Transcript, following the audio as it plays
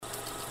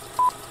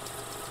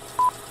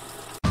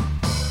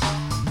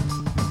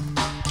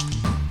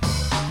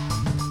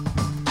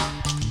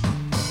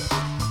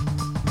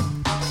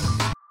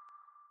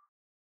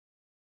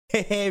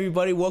Hey,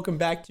 everybody, welcome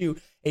back to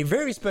a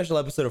very special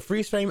episode of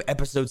Freeze Frame,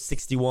 episode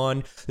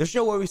 61, the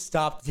show where we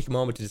stop to take a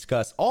moment to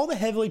discuss all the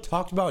heavily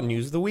talked about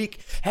news of the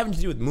week having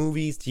to do with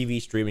movies,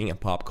 TV, streaming, and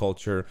pop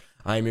culture.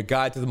 I am your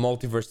guide to the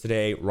multiverse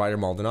today,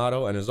 Ryder,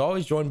 and as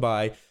always, joined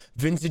by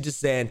Vincent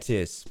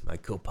DeSantis, my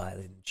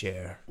co-pilot in the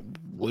chair.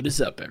 What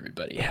is up,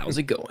 everybody? How's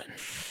it going?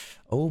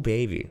 Oh,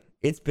 baby,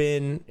 it's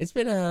been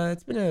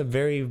a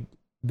very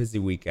busy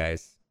week,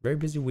 guys. Very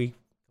busy week.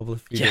 Couple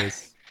of few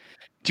days.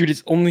 Dude,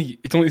 it's only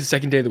the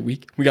second day of the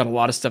week. We got a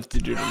lot of stuff to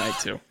do tonight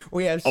too.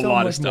 We have so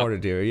much more to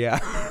do. Yeah.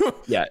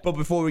 Yeah. But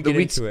before we get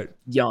into it,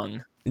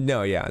 young.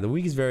 No, yeah, the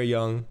week is very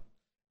young,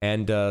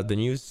 and the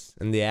news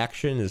and the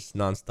action is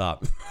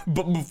nonstop.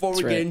 But before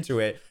we get into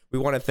it, we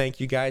want to thank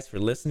you guys for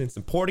listening and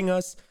supporting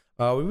us.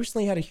 We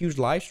recently had a huge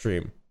live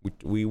stream.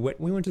 We went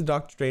to the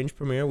Doctor Strange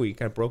premiere. We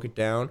kind of broke it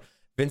down.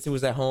 Vincent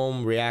was at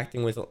home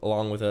reacting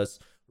along with us,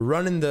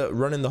 running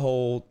the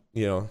whole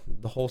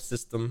the whole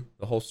system,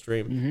 the whole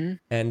stream.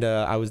 And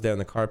I was there on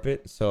the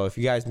carpet. So if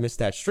you guys missed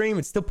that stream,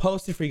 it's still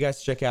posted for you guys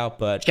to check out.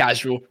 But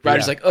casual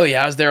Ryder's like, oh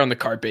yeah, I was there on the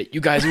carpet.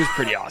 You guys, it was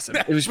pretty awesome.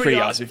 It was pretty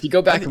awesome. If you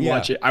go back and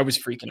watch it, I was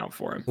freaking out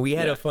for him. We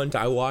had a fun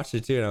time. I watched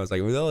it too, and I was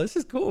like, well, this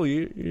is cool.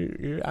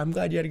 I'm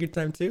glad you had a good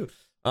time too.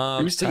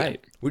 It was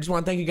tight. We just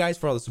want to thank you guys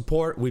for all the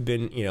support. We've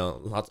been,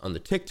 lots on the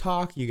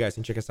TikTok. You guys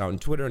can check us out on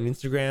Twitter and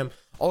Instagram,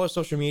 all our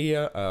social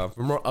media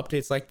for more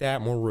updates like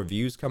that, more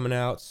reviews coming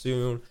out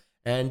soon,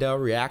 and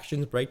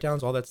reactions,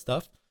 breakdowns, all that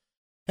stuff.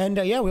 And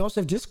we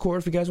also have Discord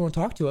if you guys want to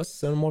talk to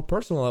us on a more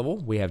personal level.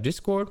 We have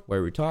Discord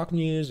where we talk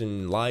news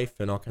and life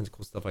and all kinds of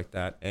cool stuff like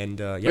that. And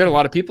we had a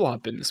lot of people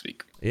hop in this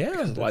week.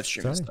 Yeah, live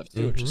stream and stuff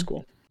too, which is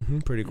cool.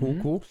 Pretty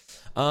cool.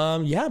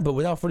 But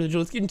without further ado,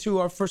 let's get into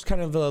our first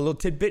kind of a little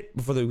tidbit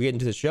before we get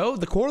into the show.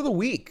 The core of the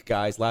week,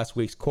 guys. Last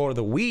week's core of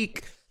the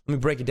week. Let me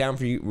break it down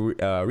for you,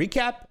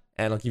 recap,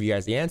 and I'll give you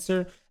guys the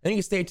answer. Then you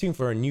can stay tuned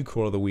for a new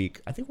core of the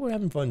week. I think we're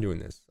having fun doing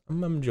this.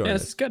 I'm enjoying this. Yeah,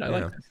 this is good.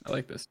 I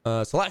like this.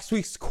 So last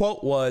week's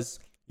quote was,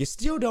 "You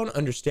still don't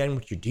understand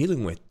what you're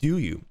dealing with, do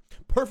you?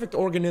 Perfect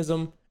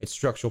organism, its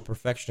structural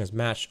perfection is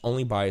matched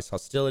only by its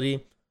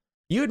hostility.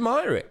 You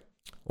admire it.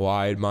 Well,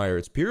 I admire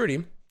its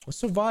purity. A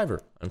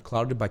survivor,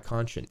 unclouded by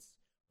conscience,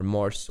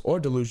 remorse, or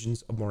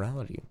delusions of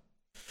morality."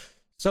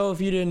 So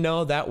if you didn't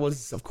know, that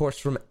was, of course,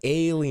 from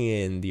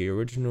Alien, the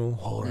original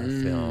horror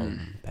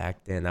film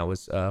back then. That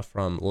was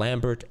from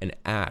Lambert and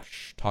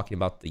Ash, talking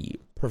about the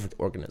perfect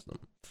organism.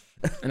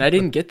 And I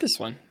didn't get this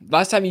one.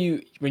 Last time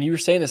when you were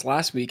saying this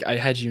last week, I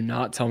had you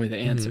not tell me the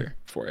answer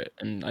for it,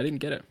 and I didn't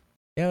get it.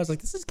 Yeah, I was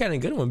like, this is kind of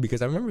a good one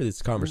because I remember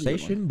this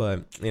conversation,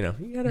 but you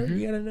gotta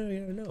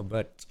know.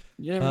 But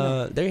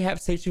there you have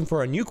it. Stay tuned for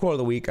our new core of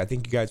the week. I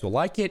think you guys will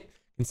like it,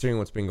 considering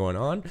what's been going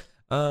on.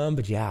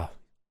 But yeah,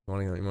 you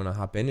want to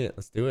hop in it?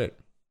 Let's do it.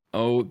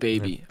 Oh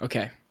baby,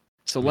 okay.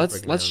 So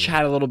let's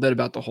chat a little bit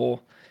about the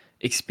whole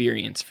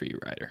experience for you,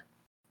 Ryder.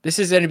 This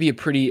is going to be a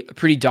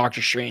pretty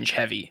Doctor Strange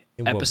heavy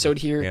episode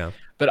here,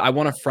 but I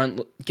want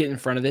to get in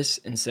front of this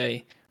and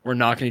say, we're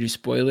not going to do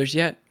spoilers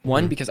yet.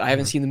 One, because I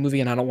haven't seen the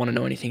movie and I don't want to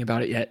know anything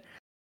about it yet.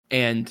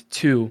 And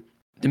two,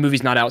 the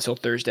movie's not out till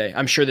Thursday.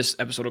 I'm sure this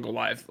episode will go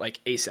live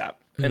like ASAP,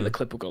 and the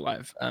clip will go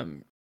live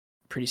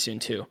pretty soon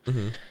too.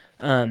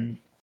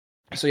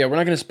 So yeah, we're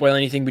not going to spoil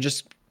anything.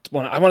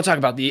 I want to talk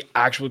about the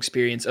actual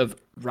experience of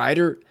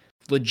Ryder.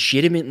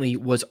 Legitimately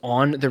was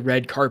on the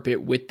red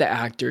carpet with the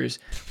actors,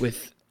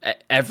 with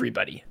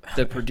everybody,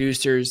 the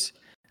producers,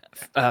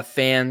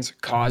 fans,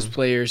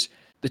 cosplayers,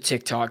 the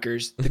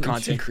TikTokers, the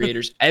content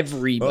creators,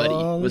 everybody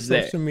was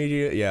there. Social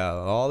media,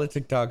 all the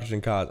TikTokers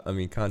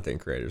and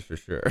content creators for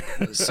sure.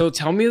 So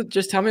tell me a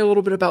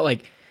little bit about,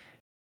 like,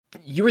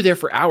 you were there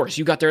for hours.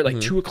 You got there at like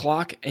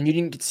 2:00 and you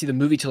didn't get to see the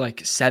movie till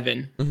like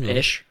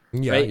 7-ish.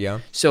 Right?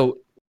 Yeah. So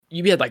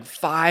you had like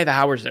 5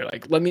 hours there.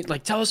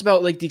 Like, tell us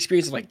about like the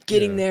experience of like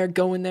getting there,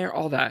 going there,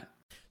 all that.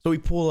 So we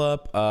pull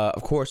up,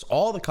 of course,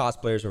 all the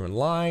cosplayers are in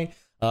line.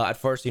 At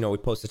first, we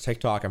post a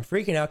TikTok. I'm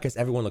freaking out because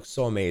everyone looks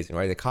so amazing,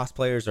 right? The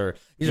cosplayers are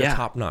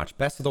top notch,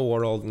 best of the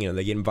world.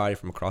 They get invited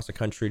from across the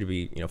country to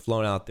be,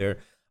 flown out there.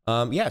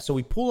 So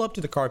we pull up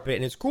to the carpet,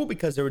 and it's cool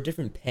because there were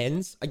different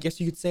pens, I guess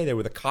you could say. There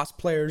were the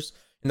cosplayers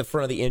in the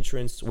front of the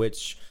entrance,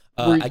 which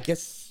I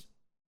guess.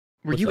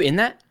 Were you in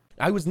that?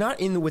 I was not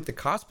in with the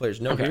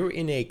cosplayers. No, okay. We were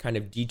in a kind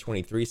of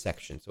D23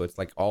 section, so it's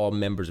like all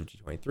members of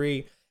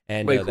D23.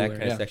 And cooler, that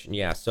kind of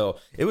section, so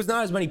it was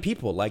not as many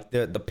people. Like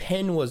the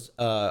pen was,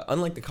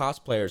 unlike the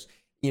cosplayers,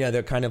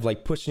 they're kind of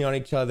like pushing on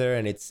each other,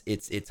 and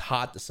it's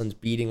hot. The sun's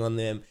beating on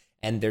them,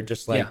 and they're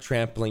just like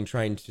trampling,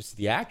 trying to see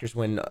the actors.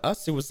 When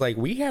us, it was like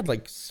we had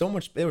like so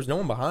much. There was no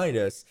one behind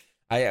us.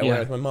 I went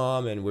with my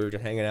mom, and we were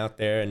just hanging out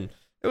there, and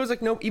it was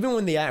like no. Even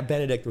when the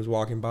Benedict was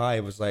walking by,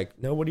 it was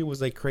like nobody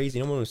was like crazy.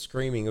 No one was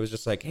screaming. It was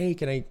just like, hey,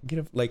 can I get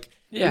a like?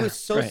 It was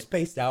so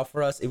spaced out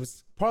for us. It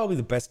was probably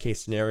the best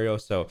case scenario,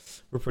 so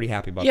we're pretty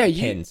happy about the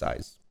pen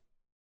size.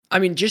 I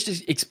mean, just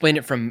to explain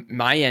it from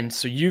my end,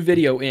 so you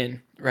video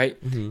in, right?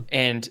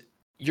 And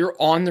you're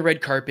on the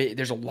red carpet.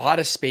 There's a lot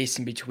of space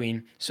in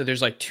between. So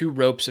there's like 2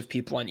 ropes of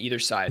people on either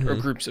side, or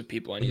groups of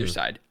people on either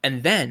side.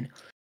 And then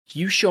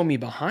you show me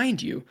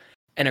behind you,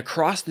 and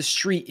across the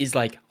street is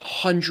like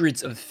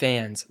hundreds of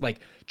fans, like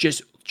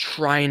just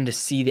trying to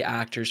see the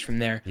actors from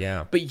there.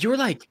 Yeah. But you're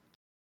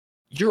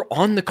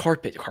on the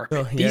carpet.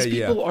 Oh, These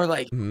people are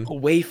like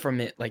away from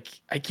it. Like,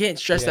 I can't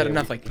stress that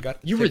enough. Like,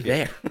 you were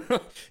there.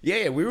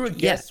 Yeah, we were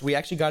guests. We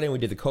actually got in. We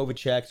did the COVID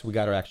checks. We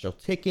got our actual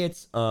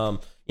tickets.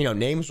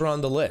 Names were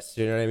on the list.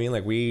 You know what I mean?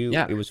 Like,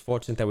 it was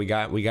fortunate that we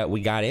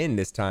got in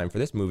this time for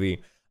this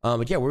movie.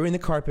 But yeah, we were in the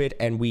carpet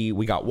and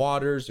we got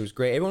waters. It was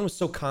great. Everyone was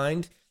so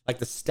kind. Like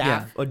the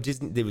staff of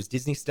Disney, there was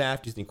Disney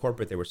staff, Disney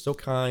corporate. They were so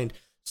kind,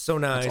 so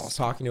nice, awesome.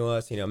 Talking to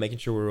us. Making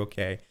sure we were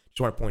okay.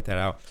 Just want to point that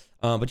out.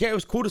 But yeah, it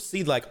was cool to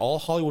see like all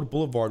Hollywood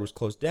Boulevard was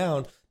closed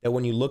down. That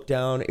when you look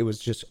down, it was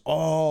just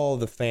all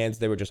the fans.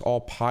 They were just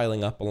all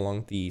piling up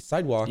along the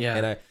sidewalk. Yeah.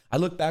 And I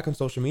look back on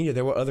social media.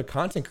 There were other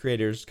content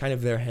creators kind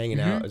of there hanging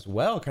out as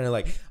well. Kind of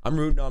like I'm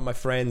rooting on my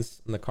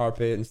friends on the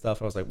carpet and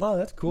stuff. I was like, wow,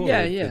 that's cool.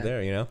 Yeah,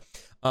 They're there,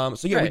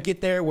 So yeah, we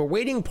get there. We're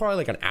waiting probably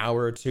like an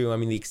hour or two. I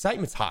mean, the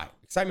excitement's high.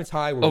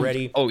 We're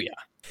ready. Oh yeah.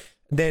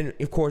 Then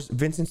of course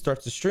Vincent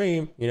starts to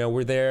stream.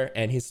 We're there,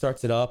 and he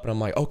starts it up, and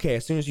I'm like, okay.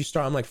 As soon as you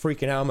start, I'm like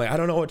freaking out. I'm like, I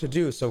don't know what to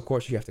do. So of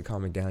course you have to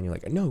calm it down. You're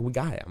like, no, we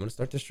got it. I'm gonna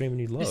start the stream and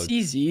you load. It's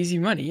easy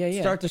money. Yeah.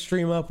 Start the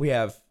stream up. We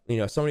have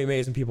so many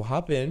amazing people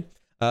hop in.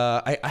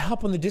 I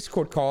hop on the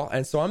Discord call,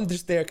 and so I'm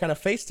just there, kind of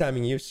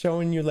FaceTiming you,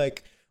 showing you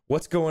like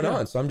what's going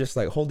on. So I'm just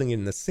like holding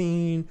in the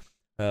scene.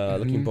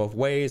 Looking both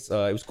ways.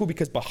 It was cool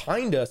because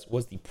behind us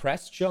was the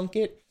press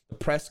junket, the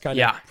press kind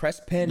of press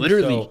pen.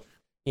 Literally.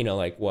 So,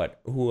 like what?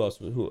 Who else?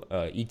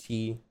 ET,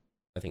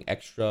 I think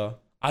Extra.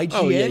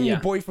 IGN, your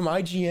boy from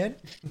IGN.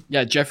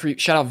 Yeah, Jeffrey.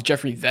 Shout out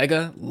Jeffrey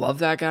Vega. Love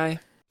that guy.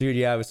 Dude,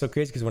 yeah, it was so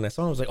crazy because when I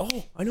saw him, I was like,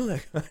 oh, I know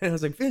that guy. And I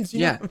was like, Vince,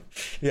 yeah.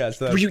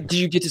 So did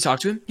you get to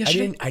talk to him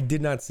yesterday? I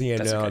did not see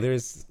him. No, okay.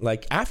 There's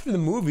like after the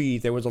movie,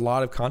 there was a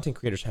lot of content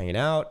creators hanging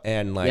out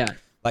and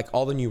like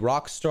all the new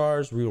rock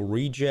stars, Real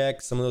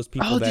Rejects, some of those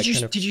people.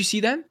 Did you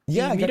see them?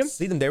 Yeah, I got to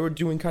see them. They were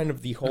doing kind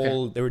of the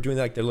whole. Okay. They were doing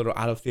like their little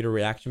out of theater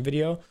reaction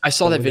video. I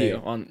saw that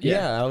video on.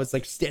 Yeah, I was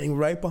like standing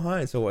right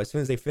behind. So as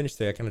soon as they finished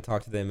there, I kind of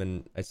talked to them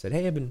and I said,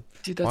 "Hey, I've been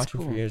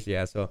watching for years."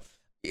 Yeah, so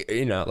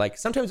like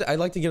sometimes I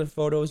like to get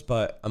photos,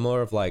 but I'm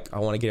more of like I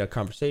want to get a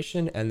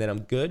conversation and then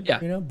I'm good.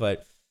 Yeah.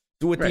 But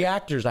with the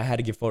actors, I had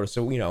to give photos.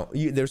 So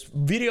there's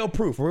video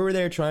proof. We were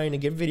there trying to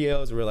get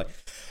videos. We were like,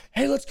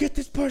 hey, let's get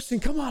this person.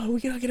 Come on, we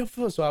gotta get a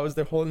photo. So I was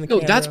there holding the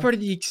camera. That's part of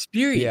the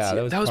experience. Yeah,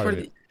 that was part of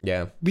it.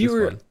 Yeah, we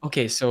were fun.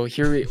 Okay. So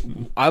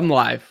I'm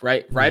live,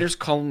 right? Ryder's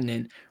calling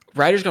in.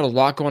 Ryder's got a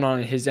lot going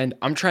on his end.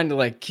 I'm trying to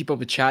like keep up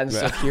with chat and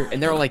stuff here,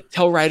 and they're like,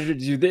 tell Ryder to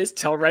do this,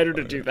 tell Ryder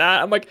to do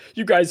that. I'm like,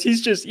 you guys,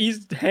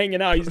 he's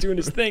hanging out, he's doing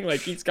his thing, like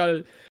he's got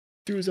to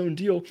do his own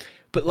deal.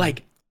 But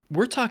like,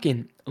 we're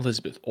talking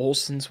Elizabeth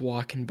Olsen's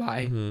walking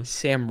by,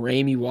 Sam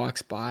Raimi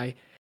walks by.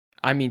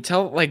 I mean,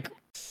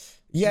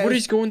 what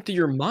is going through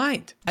your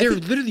mind? They're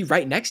literally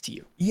right next to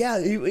you. Yeah,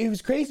 it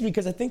was crazy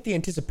because I think the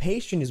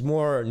anticipation is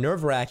more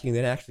nerve-wracking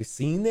than actually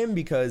seeing them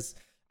because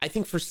I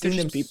think for seeing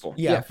them people.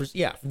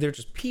 They're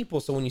just people.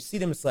 So when you see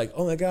them, it's like,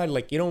 oh my God,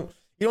 like you don't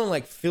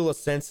like feel a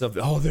sense of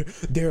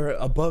they're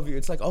above you.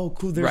 It's like, oh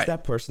cool, there's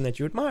that person that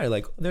you admire.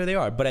 Like there they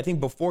are. But I think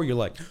before you're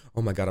like,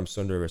 oh my God, I'm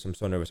so nervous. I'm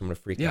gonna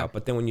freak out.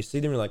 But then when you see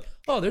them, you're like,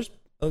 oh, there's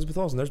Elizabeth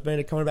Olsen, there's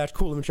Benedict Cumberbatch.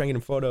 Cool, let me try and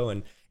get a photo.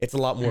 And it's a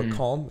lot more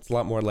calm. It's a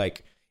lot more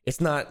like it's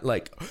not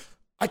like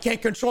I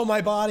can't control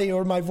my body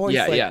or my voice.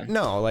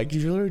 No, like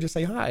you literally just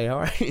say hi,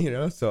 all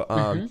right, So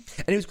and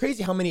it was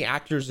crazy how many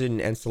actors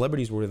and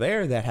celebrities were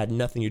there that had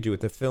nothing to do with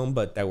the film,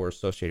 but that were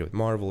associated with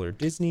Marvel or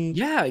Disney.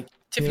 Yeah,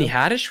 Tiffany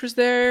Haddish was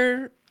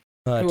there.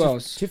 Who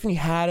else? Tiffany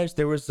Haddish.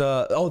 There was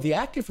the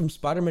actor from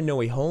Spider-Man: No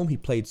Way Home. He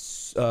played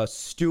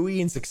Stewie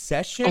in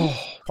Succession. Oh,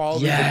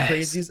 probably the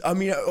craziest. I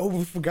mean,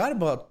 we forgot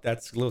about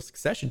that little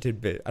Succession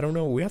tidbit. I don't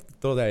know. We have to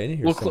throw that in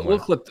here.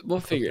 We'll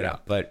figure it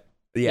out. But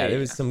there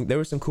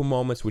was some cool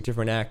moments with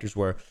different actors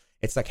where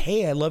it's like,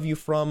 hey, I love you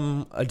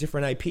from a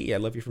different IP. I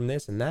love you from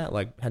this and that.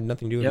 Like had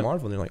nothing to do with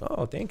Marvel. And they're like,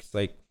 oh, thanks.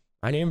 Like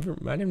I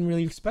didn't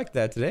really expect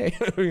that today.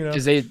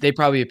 Because they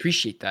probably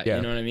appreciate that. You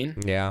know what I mean?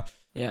 Yeah.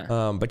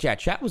 Yeah. But yeah,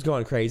 chat was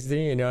going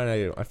crazy, and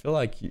I feel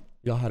like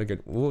y'all had a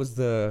good. What was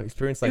the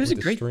experience like with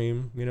the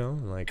stream?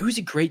 Like it was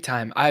a great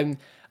time.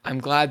 I'm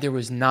glad there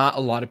was not a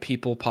lot of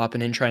people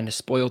popping in trying to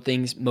spoil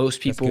things.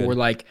 Most people were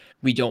like,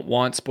 we don't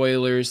want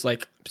spoilers.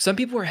 Like some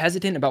people were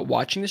hesitant about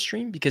watching the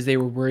stream because they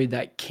were worried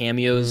that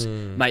cameos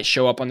might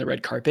show up on the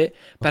red carpet.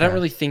 But I don't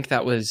really think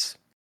that happened.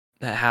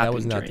 That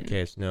was not the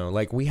case. No,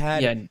 like we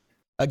had.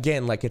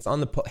 Again, like it's on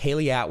the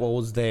Haley Atwell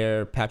was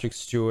there, Patrick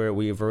Stewart.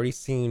 We've already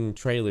seen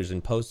trailers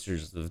and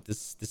posters of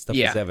this stuff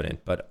is evident.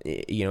 But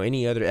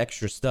any other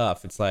extra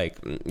stuff, it's like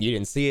you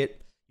didn't see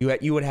it.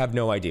 You would have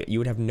no idea. You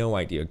would have no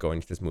idea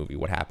going to this movie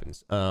what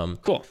happens.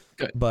 Cool,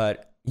 good.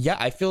 But yeah,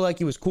 I feel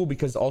like it was cool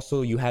because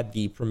also you had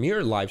the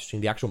premiere live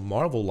stream, the actual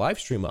Marvel live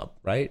stream up,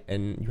 right?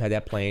 And you had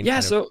that playing. Yeah,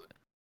 so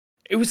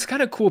it was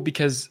kind of cool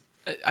because.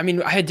 I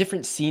mean, I had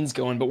different scenes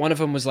going, but one of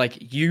them was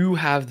like you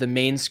have the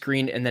main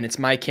screen and then it's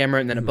my camera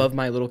and then above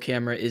my little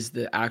camera is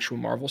the actual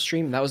Marvel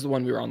stream. And that was the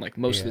one we were on like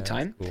most of the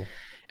time. Cool.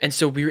 And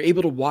so we were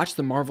able to watch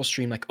the Marvel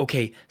stream like,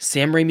 okay,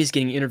 Sam Raimi's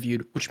getting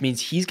interviewed, which means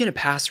he's going to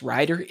pass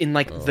Ryder in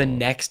like the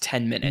next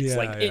 10 minutes.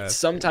 It's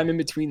sometime in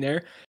between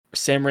there.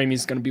 Sam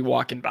Raimi's going to be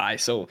walking by.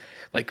 So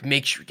like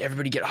make sure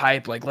everybody get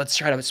hyped. Like let's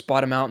try to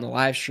spot him out in the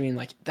live stream.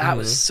 Like that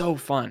was so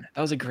fun.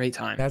 That was a great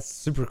time. That's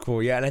super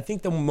cool. Yeah. And I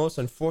think the most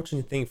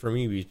unfortunate thing for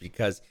me was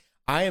because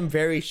I am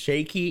very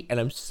shaky and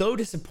I'm so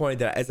disappointed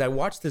that as I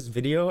watched this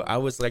video, I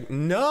was like,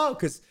 no,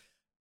 because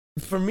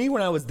for me,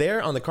 when I was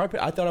there on the carpet,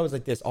 I thought I was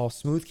like this, all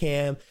smooth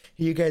cam.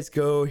 Here you guys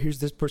go. Here's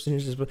this person.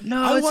 Here's this person.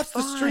 No, I watched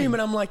the stream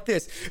and I'm like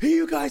this. Here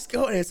you guys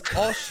go. And it's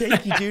all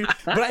shaky, dude.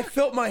 But I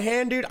felt my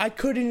hand, dude. I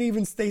couldn't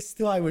even stay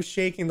still. I was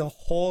shaking the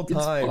whole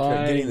time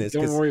getting this.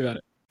 Don't worry about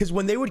it. Because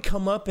when they would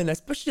come up and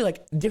especially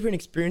like different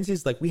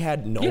experiences, like we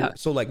had Nolan,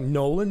 so like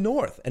Nolan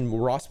North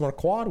and Ross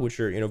Marquardt, which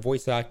are,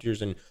 voice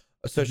actors and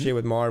associated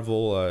with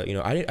Marvel.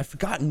 I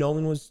forgot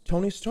Nolan was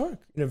Tony Stark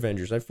in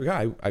Avengers. I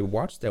forgot. I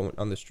watched that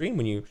on the stream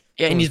when you.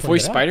 Yeah, and he's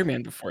voiced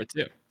Spider-Man before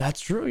too. That's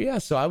true. Yeah.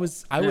 So I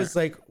was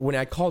like, when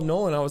I called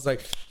Nolan, I was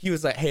like, he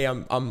was like, hey,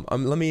 I'm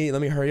let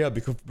me hurry up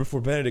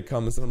before Benedict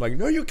comes. And I'm like,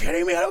 no, you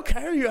kidding me? I don't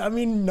care. I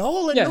mean,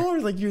 Nolan,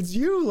 like it's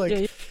you. Like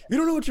you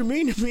don't know what you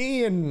mean to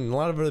me and a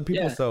lot of other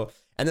people. Yeah. So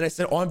and then I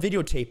said on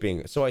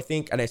videotaping. So I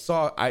think, and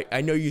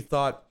I know you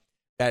thought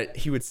that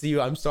he would see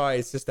you. I'm sorry.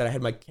 It's just that I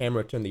had my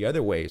camera turned the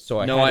other way. So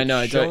I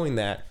know showing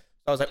that.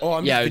 I was like, oh,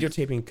 I'm just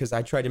videotaping because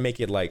I tried to make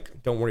it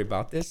like, don't worry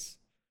about this.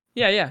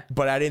 Yeah.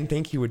 But I didn't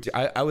think he would.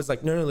 I was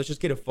like, no, let's just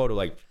get a photo.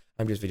 Like,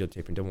 I'm just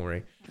videotaping. Don't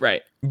worry.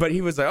 Right. But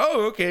he was like,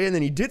 oh, okay. And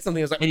then he did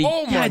something. I was like,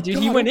 oh my God,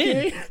 he went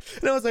in.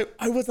 And I was like,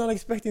 I was not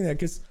expecting that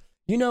because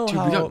dude, we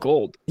got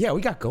gold. Yeah, we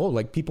got gold.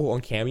 Like people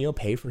on Cameo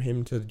pay for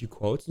him to do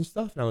quotes and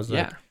stuff. And I was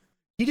like,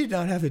 he did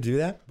not have to do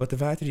that. But the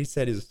fact that he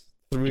said his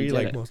 3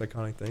 like most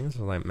iconic things,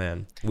 I was like,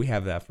 man, we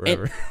have that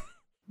forever.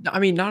 And, I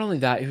mean, not only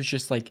that, it was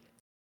just like,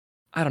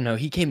 I don't know.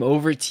 He came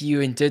over to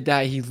you and did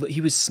that.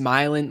 He was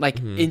smiling. Like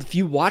if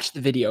you watch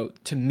the video,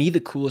 to me the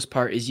coolest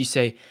part is you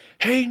say,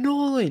 "Hey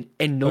Nolan,"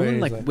 and Nolan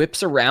like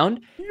whips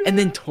around and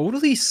then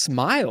totally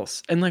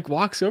smiles and like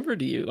walks over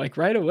to you like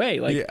right away.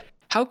 Like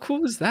how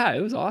cool is that?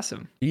 It was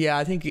awesome. Yeah,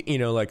 I think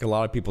like a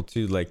lot of people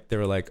too. Like they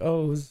were like,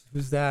 "Oh,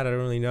 who's that? I don't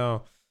really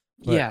know."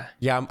 But,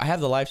 yeah. I have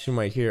the live stream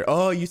right here.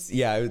 Oh, you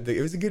see,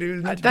 it was a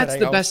good. That's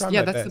the best.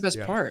 Yeah, that's the best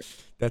part.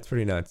 That's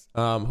pretty nuts.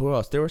 Who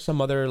else? There were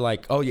some other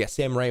like,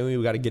 Sam Raimi.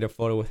 We got to get a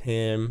photo with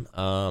him.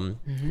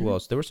 Who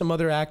else? There were some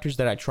other actors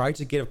that I tried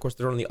to get. Of course,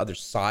 they're on the other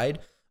side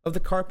of the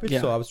carpet,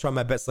 so I was trying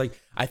my best. Like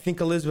I think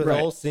Elizabeth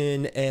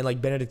Olsen and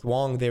like Benedict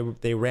Wong,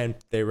 they ran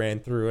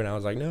through, and I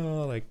was like,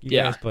 no, like you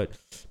guys. But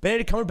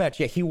Benedict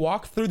Cumberbatch, he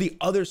walked through the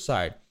other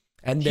side.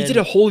 And then, he did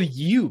a whole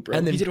U, bro.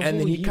 And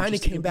then he kind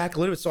of came back a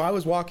little bit. So I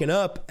was walking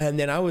up, and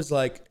then I was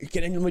like,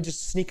 "Can we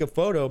just sneak a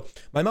photo?"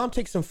 My mom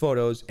takes some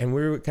photos, and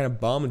we were kind of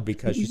bummed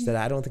because she said,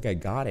 "I don't think I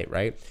got it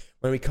right."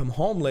 When we come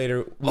home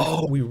later,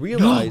 we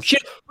realized. No,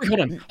 shit. Wait,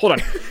 hold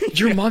on.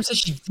 Your mom said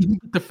she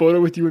didn't get the photo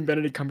with you and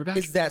Benedict Cumberbatch.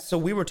 Is that so?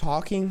 We were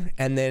talking,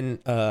 and then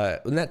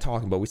not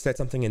talking, but we said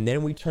something, and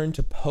then we turned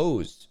to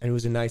pose, and it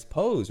was a nice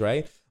pose,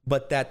 right?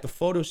 But that the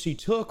photos she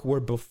took were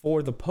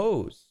before the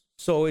pose,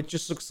 so it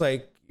just looks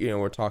like.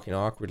 We're talking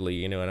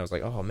awkwardly, and I was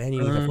like, oh man,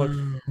 you need the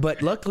photo.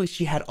 But luckily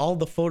she had all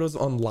the photos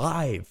on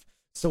live.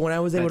 So when I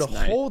was able to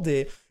hold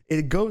it,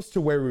 it goes to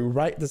where we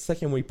right the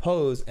second we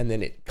pose and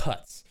then it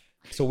cuts.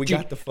 So we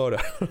got the photo.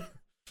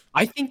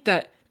 I think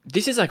that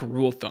this is like a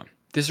rule of thumb.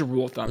 This is a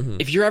rule of thumb.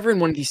 If you're ever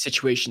in one of these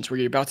situations where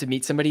you're about to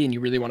meet somebody and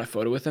you really want a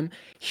photo with them,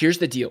 here's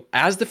the deal.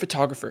 As the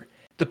photographer,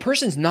 the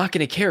person's not going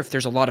to care if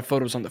there's a lot of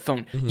photos on the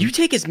phone. You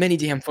take as many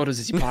damn photos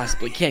as you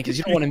possibly can because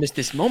you don't want to miss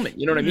this moment.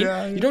 You know what I mean?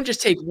 Yeah. You don't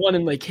just take one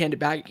and like hand it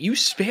back. You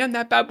spam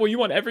that bad boy. You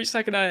want every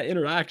second of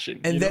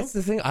interaction. And that's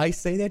the thing. I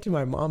say that to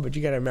my mom, but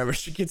you got to remember,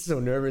 she gets so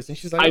nervous and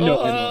she's like, I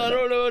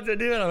don't know what to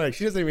do. And I'm like,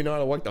 she doesn't even know how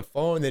to work the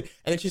phone. And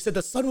then she said,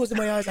 the sun was in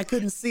my eyes. I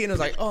couldn't see. And I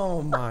was like,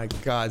 oh my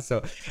God.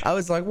 So I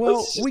was like,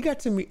 well, we got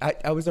to meet.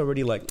 I was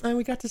already like,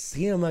 we got to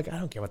see him. Like, I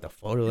don't care about the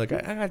photo. Like,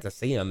 I got to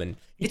see him. And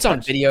it's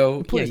on video.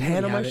 He put his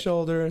hand on my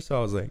shoulder. So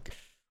I was like,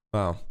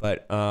 wow.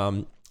 But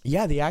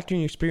the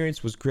acting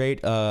experience was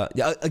great.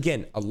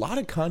 Again, a lot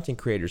of content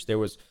creators. There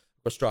was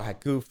Straw Hat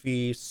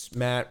Goofy,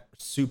 Matt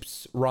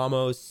Soups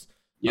Ramos.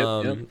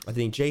 I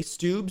think Jay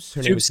Stoobs.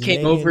 Stoobs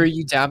came over.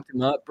 You dabbed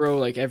him up, bro.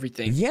 Like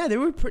everything. Yeah, they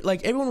were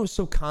like everyone was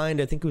so kind.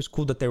 I think it was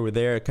cool that they were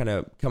there, kind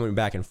of coming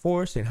back and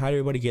forth, saying hi to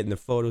everybody, getting the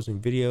photos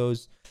and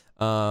videos.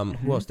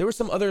 Who else? There were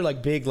some other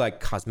like big like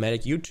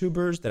cosmetic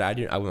YouTubers that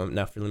I'm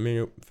not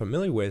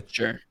familiar with.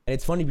 Sure. And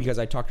it's funny because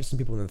I talked to some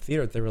people in the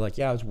theater. They were like,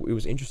 yeah, it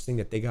was interesting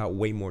that they got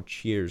way more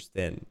cheers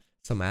than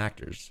some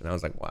actors. And I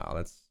was like, wow,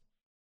 that's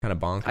kind of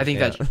bonkers. I think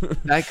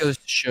that goes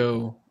to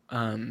show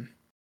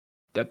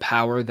the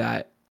power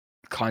that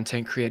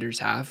content creators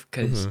have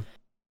because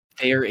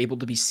they are able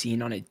to be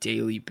seen on a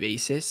daily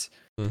basis,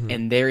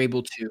 and they're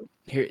able to.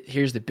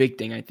 Here's the big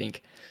thing. I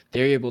think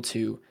they're able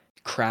to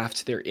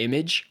craft their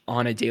image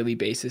on a daily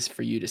basis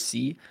for you to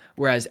see,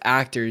 whereas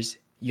actors,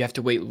 you have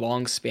to wait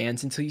long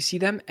spans until you see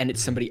them, and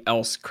it's somebody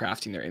else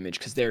crafting their image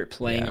because they're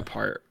playing a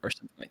part or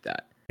something like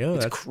that. Yeah,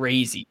 it's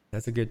crazy.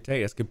 That's a good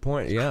take. That's a good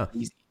point. Yeah.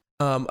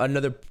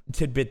 Another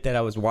tidbit that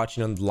I was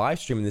watching on the live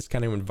stream, and this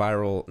kind of went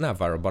viral, not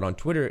viral, but on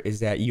Twitter, is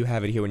that you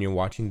have it here when you're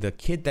watching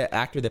the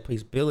actor that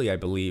plays Billy, I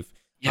believe.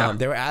 Yeah.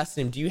 They were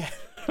asking him,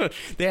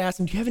 they asked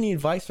him, do you have any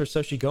advice for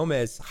Xochitl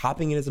Gomez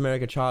hopping in as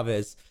America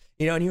Chavez?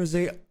 And he was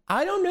like,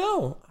 I don't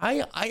know.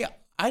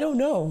 I don't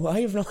know.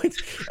 I have no idea.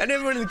 And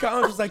everyone in the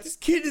comments was like, this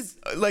kid is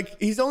like,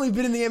 he's only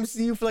been in the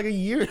MCU for like a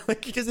year.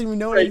 Like, he doesn't even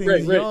know anything.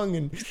 He's young.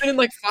 And he's been in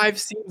like 5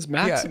 scenes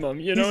maximum.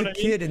 You know what I mean?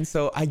 He's a kid. And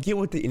so I get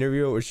what the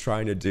interviewer was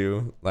trying to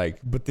do. Like,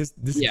 but this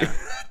this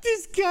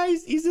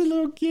guy's, he's a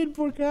little kid,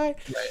 poor guy.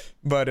 Right.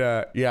 But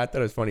I thought it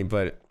was funny.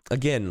 But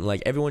again,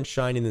 like everyone's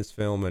shining in this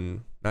film,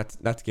 and not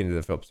to get into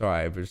the film.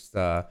 Sorry, but just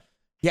that's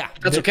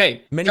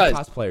okay. Many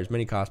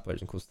cosplayers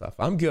and cool stuff.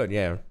 I'm good.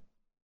 Yeah.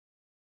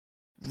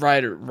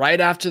 Ryder,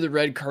 right after the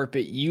red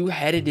carpet, you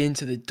headed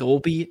into the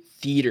Dolby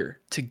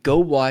Theater to go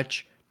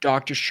watch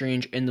Doctor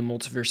Strange in the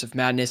Multiverse of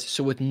Madness.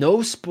 So with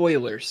no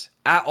spoilers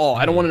at all,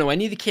 I don't want to know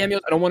any of the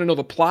cameos. I don't want to know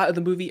the plot of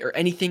the movie or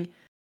anything.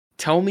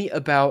 Tell me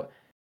about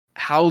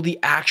how the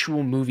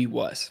actual movie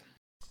was.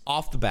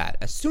 Off the bat,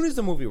 as soon as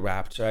the movie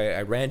wrapped,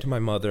 I ran to my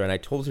mother and I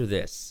told her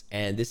this.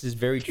 And this is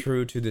very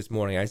true to this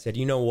morning. I said,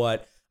 you know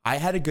what? I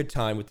had a good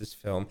time with this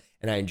film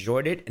and I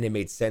enjoyed it and it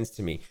made sense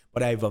to me.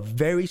 But I have a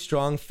very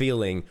strong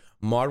feeling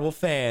Marvel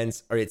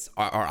fans are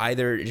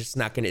either just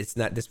not gonna,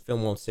 this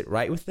film won't sit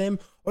right with them,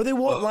 or they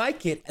won't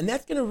like it, and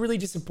that's gonna really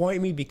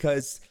disappoint me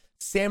because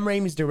Sam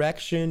Raimi's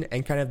direction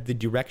and kind of the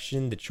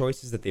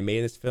choices that they made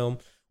in this film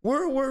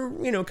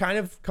were kind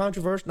of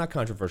controversial, not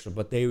controversial,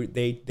 but they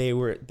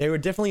were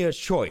definitely a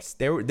choice.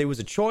 There was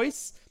a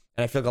choice,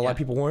 and I feel like a lot of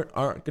people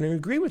aren't gonna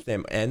agree with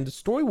them, and the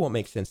story won't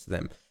make sense to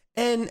them.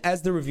 And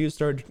as the reviews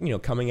started,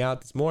 coming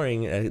out this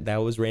morning, that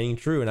was reigning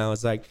true, and I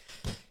was like,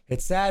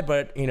 it's sad,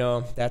 but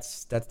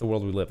that's the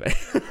world we live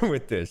in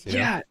with this.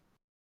 Yeah,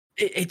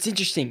 it's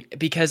interesting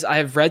because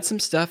I've read some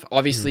stuff.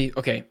 Obviously,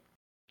 okay,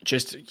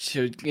 just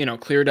to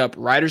clear it up.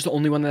 Ryder's the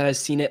only one that has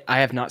seen it. I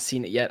have not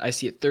seen it yet. I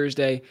see it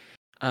Thursday,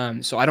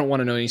 so I don't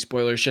want to know any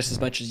spoilers. Just as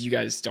much as you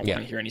guys don't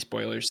want to hear any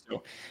spoilers.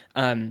 So,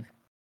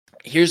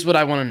 here's what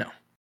I want to know: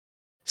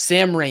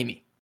 Sam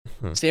Raimi.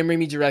 Sam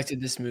Raimi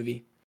directed this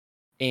movie,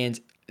 and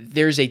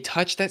there's a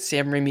touch that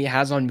Sam Raimi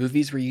has on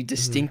movies where you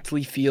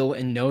distinctly feel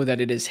and know that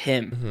it is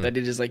him, that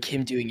it is like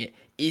him doing it.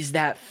 Is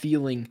that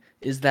feeling,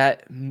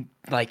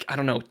 like, I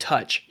don't know,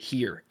 touch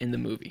here in the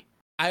movie?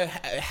 I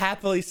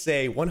happily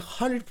say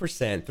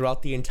 100%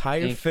 throughout the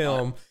entire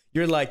film,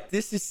 you're like,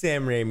 this is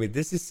Sam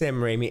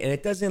Raimi, and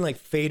it doesn't like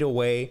fade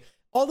away.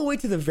 All the way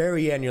to the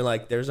very end, you're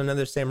like, there's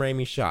another Sam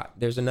Raimi shot.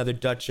 There's another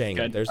Dutch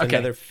angle. There's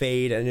another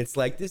fade, and it's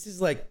like, this is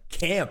like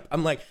camp.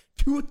 I'm like,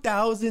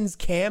 2000s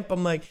camp.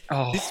 I'm like,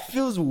 this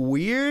feels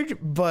weird,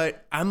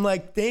 but I'm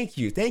like, thank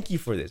you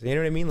for this. You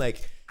know what I mean?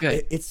 Like,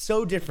 it's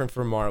so different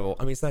from Marvel.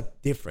 I mean, it's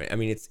not different. I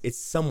mean, it's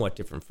somewhat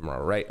different from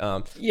Marvel, right?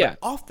 But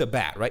off the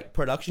bat, right?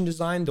 Production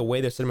design, the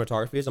way the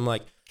cinematography is, I'm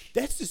like,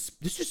 this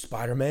is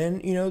Spider-Man.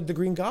 The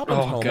Green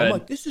Goblin's home. I'm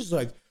like, this is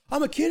like,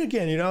 I'm a kid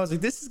again. I was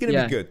like, this is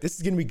gonna be good. This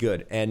is gonna be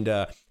good. And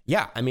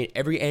I mean,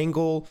 every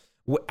angle.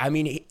 I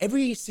mean,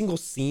 every single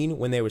scene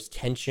when there was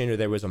tension or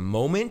there was a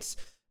moment,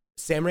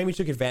 Sam Raimi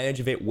took advantage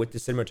of it with the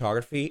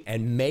cinematography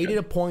and made it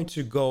a point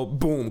to go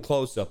boom,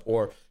 close up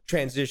or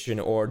transition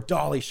or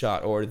dolly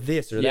shot or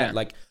this or that.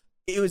 Like,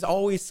 it was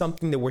always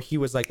something where he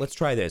was like, let's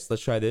try this,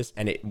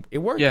 and it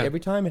worked every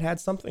time. It had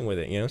something with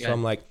it, So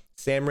I'm like,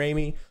 Sam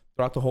Raimi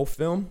throughout the whole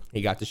film,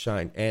 he got to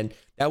shine, and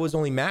that was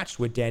only matched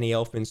with Danny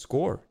Elfman's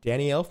score.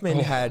 Danny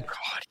Elfman had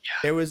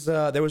there was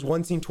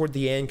one scene toward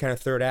the end, kind of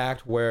third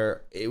act,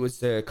 where it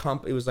was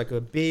like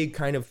a big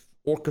kind of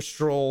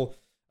orchestral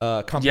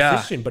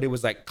composition, but it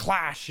was like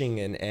clashing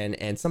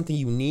and something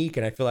unique.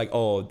 And I feel like,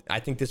 I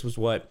think this was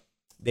what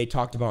they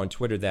talked about on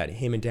Twitter, that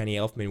him and Danny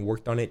Elfman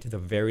worked on it to the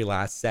very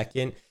last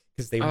second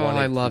because they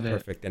wanted it to be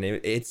perfect. And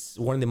it's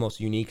one of the most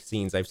unique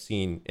scenes I've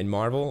seen in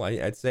Marvel,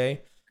 I'd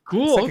say.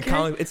 Cool.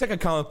 It's like a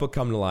comic book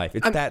come to life.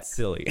 It's that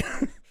silly.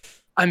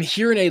 I'm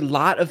hearing a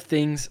lot of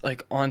things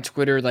like on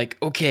Twitter, like,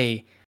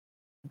 okay,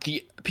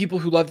 the people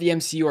who love the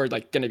MCU are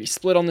like going to be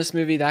split on this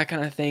movie, that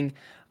kind of thing.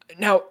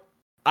 Now,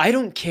 I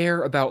don't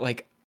care about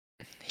like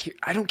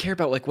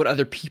what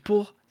other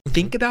people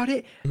think about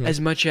it as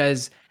much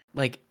as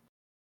like,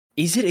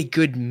 is it a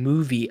good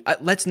movie?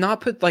 Let's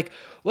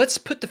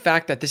put the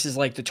fact that this is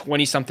like the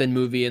 20-something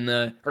movie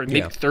or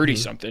maybe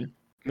 30-something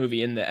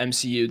movie in the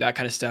MCU, that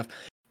kind of stuff.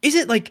 Is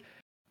it like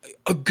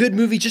a good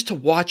movie just to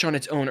watch on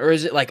its own, or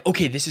is it like,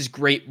 okay, this is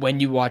great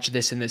when you watch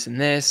this and this and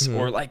this,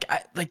 or like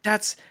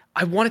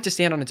I want it to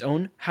stand on its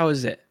own? How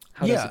is it?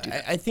 How does it do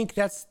that? I think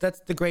that's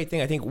the great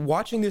thing. I think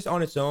watching this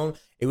on its own,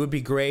 it would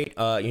be great.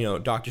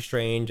 Doctor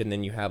Strange, and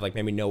then you have like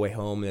maybe No Way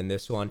Home, and then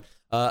this one.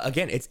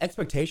 Again, it's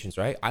expectations,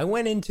 right? I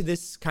went into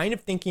this kind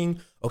of thinking,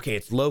 okay,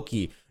 it's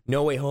Loki,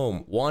 No Way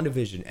Home,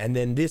 WandaVision, and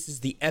then this is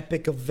the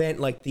epic event,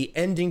 like the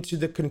ending to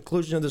the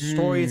conclusion of the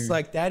story. It's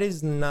like, that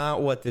is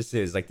not what this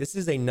is. Like, this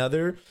is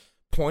another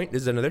point.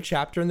 There's another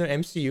chapter in the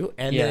MCU,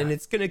 and then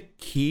it's gonna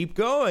keep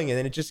going, and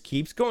then it just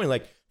keeps going.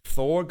 Like,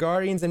 Thor,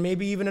 Guardians, and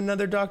maybe even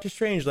another Doctor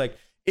Strange. Like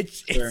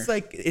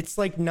it's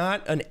like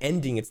not an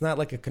ending. It's not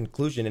like a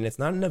conclusion, and it's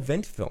not an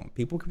event film.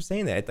 People keep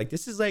saying that. Like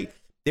this is like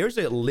there's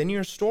a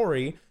linear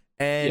story,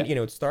 and you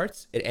know it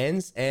starts, it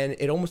ends, and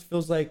it almost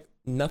feels like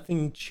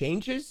nothing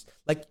changes.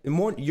 Like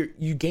more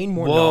you gain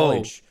more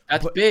knowledge.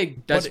 That's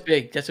big. That's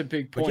big. That's a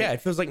big point. Yeah,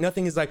 it feels like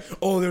nothing is like,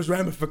 oh, there's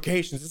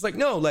ramifications. It's like,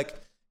 no, like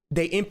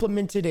they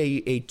implemented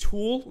a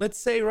tool, let's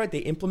say, right? They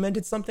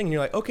implemented something and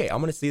you're like, okay, I'm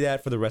going to see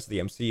that for the rest of the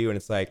MCU. And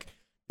it's like,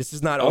 this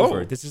is not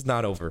over. This is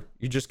not over.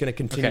 You're just going to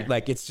continue. Okay.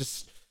 Like, it's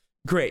just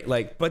great.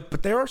 Like,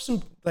 but there are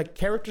some like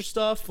character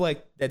stuff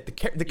like that. The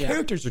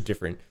characters are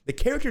different. The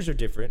characters are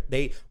different.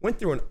 They went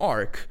through an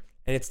arc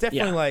and it's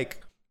definitely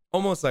like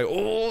almost like,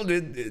 oh,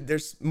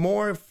 there's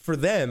more for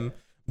them.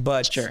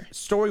 But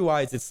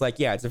story-wise, it's like,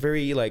 it's a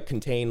very like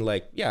contained,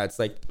 like, it's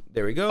like,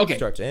 there we go,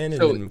 start to end.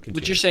 So and then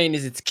what you're saying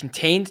is it's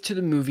contained to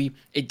the movie.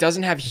 It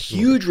doesn't have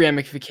huge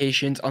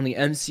ramifications on the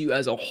MCU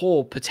as a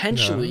whole.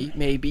 Potentially,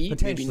 maybe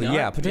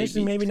not.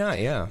 Potentially, maybe not.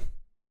 Yeah.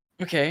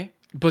 Okay,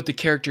 but the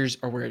characters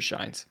are where it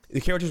shines. The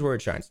characters where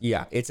it shines.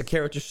 Yeah, it's a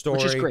character story,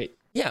 which is great.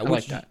 Yeah, I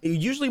like that.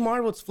 Usually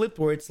Marvel, it's flipped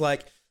where it's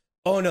like,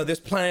 oh no, this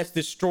planet's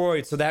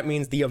destroyed, so that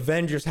means the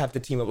Avengers have to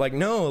team up. Like,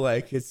 no,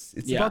 like it's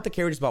about the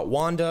characters, about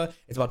Wanda,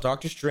 it's about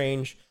Doctor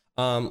Strange.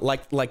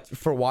 Like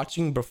for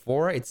watching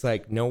before, it's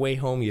like No Way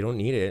Home, you don't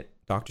need it.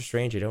 Doctor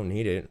Strange, you don't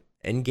need it.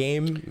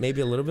 Endgame, maybe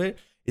a little bit.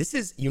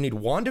 You need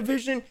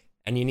WandaVision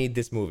and you need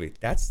this movie.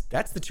 That's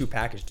the two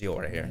package deal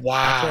right here. Wow.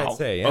 That's what I'd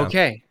say. Yeah.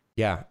 Okay.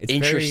 Yeah, it's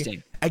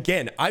interesting.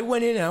 Again, I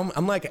went in and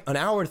I'm like an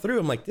hour through.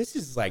 I'm like, this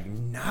is like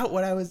not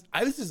what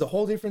this is a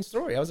whole different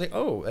story. I was like,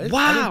 oh, wow.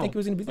 I didn't think it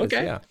was gonna be this.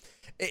 Okay. Yeah.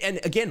 And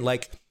again,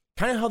 like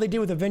kind of how they did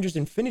with Avengers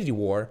Infinity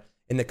War.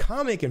 In the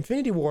comic,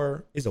 Infinity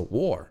War is a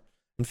war.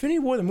 Infinity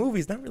War, the movie,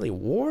 is not really a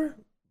war,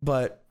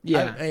 but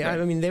I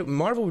mean,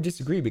 Marvel would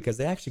disagree because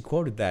they actually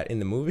quoted that in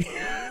the movie,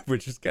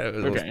 which is kind of a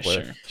little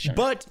spoiler. Sure.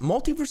 But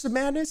Multiverse of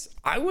Madness,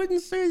 I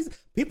wouldn't say,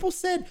 people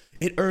said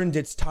it earned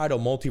its title,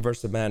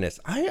 Multiverse of Madness.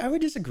 I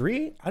would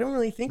disagree. I don't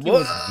really think it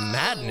was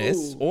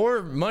madness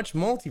or much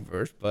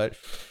multiverse, but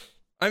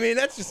I mean,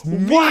 that's just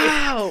me.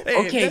 Wow.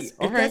 Hey, okay.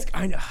 All right.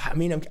 I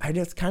mean, I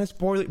just kind of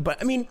spoiling,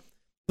 but I mean,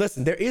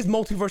 listen, there is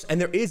multiverse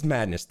and there is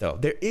madness, though.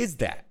 There is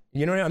that.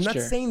 You know, I'm not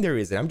saying there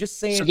isn't. I'm just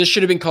saying. So this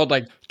should have been called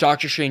like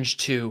Doctor Strange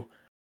 2.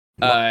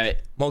 Multiverse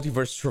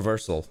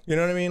traversal. You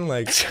know what I mean?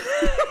 Like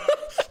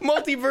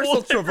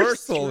multiversal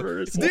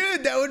traversal.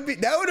 Dude,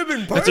 that would have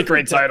been perfect. That's a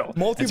great title.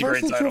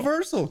 Multiversal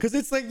traversal. Because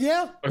it's like,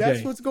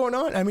 that's what's going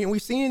on. I mean,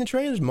 we've seen it in the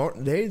trailers.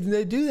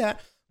 They do that.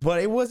 But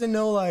it wasn't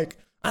no like,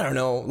 I don't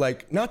know,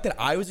 like not that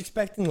I was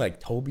expecting like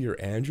Toby or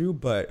Andrew,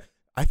 but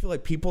I feel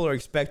like people are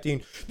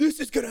expecting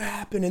this is gonna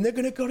happen and they're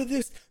gonna go to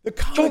this.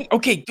 Don't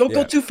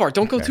go too far.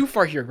 Don't go too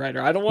far here,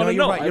 Ryder. I don't want to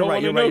know. I don't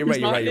want to know who's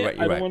not in it.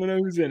 I don't want to know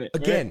who's in it.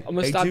 Again, right? I'm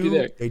gonna stop you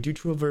there. They do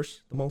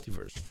traverse the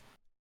multiverse.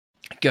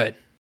 Good.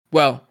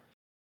 Well,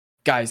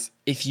 guys,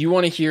 if you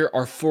want to hear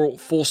our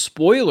full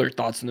spoiler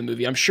thoughts on the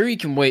movie, I'm sure you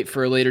can wait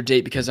for a later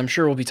date because I'm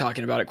sure we'll be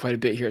talking about it quite a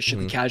bit here at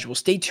Strictly Casual.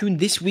 Stay tuned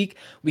this week.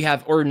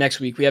 Next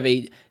week, we have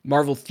a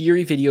Marvel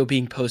Theory video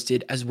being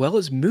posted, as well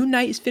as Moon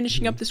Knight is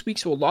finishing up this week.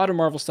 So a lot of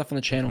Marvel stuff on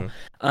the channel.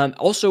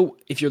 Also,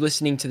 if you're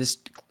listening to this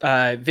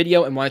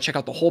video and want to check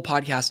out the whole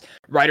podcast,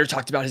 Ryder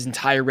talked about his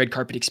entire red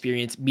carpet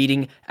experience,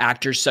 meeting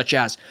actors such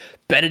as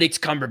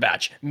Benedict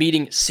Cumberbatch,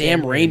 meeting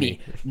Sam Raimi,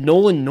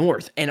 Nolan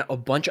North, and a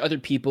bunch of other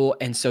people.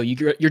 And so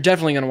you're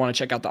definitely going to want to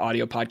check out the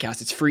audio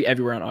podcast. It's free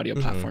everywhere on audio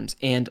platforms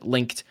and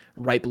linked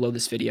right below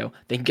this video.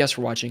 Thank you guys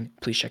for watching.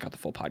 Please check out the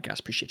full podcast.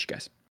 Appreciate you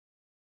guys.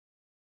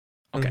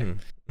 Okay.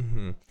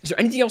 Is there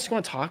anything else you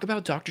want to talk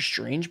about Doctor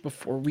Strange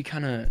before we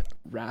kind of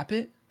wrap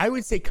it? I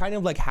would say kind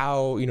of like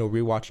how,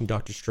 rewatching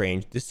Doctor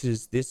Strange, this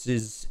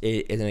is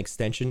an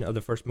extension of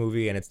the first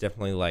movie, and it's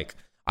definitely like,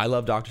 I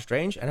love Doctor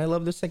Strange and I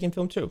love the second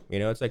film too.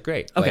 It's like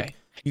great. Okay.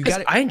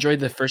 Like, I enjoyed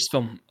the first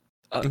film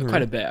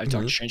quite a bit of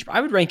Doctor Strange, but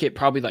I would rank it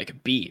probably like a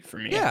B for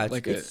me. Yeah,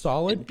 it's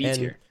solid. B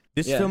tier.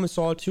 This film is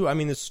solid too. I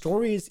mean, the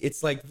story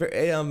it's like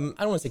very, I don't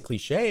want to say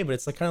cliche, but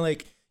it's like kind of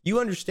like you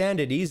understand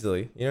it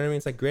easily. You know what I mean?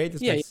 It's like great.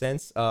 This makes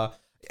sense.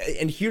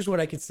 And here's what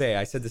I could say.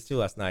 I said this too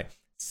last night.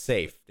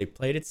 Safe. They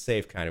played it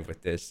safe kind of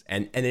with this,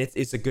 and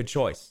it's a good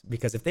choice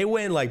because if they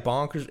went like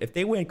bonkers, if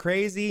they went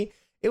crazy,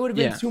 it would have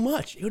been too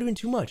much. It would have been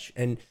too much,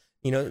 and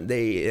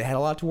they had a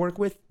lot to work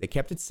with. They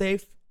kept it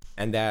safe,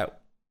 and that.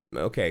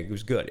 Okay, it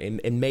was good.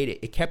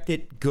 It kept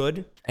it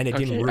good, and it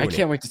didn't ruin it. I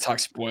can't wait to talk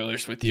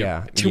spoilers with you.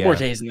 Yeah, two more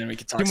days, and then we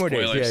can talk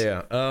spoilers. Days,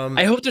 yeah.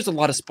 I hope there's a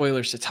lot of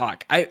spoilers to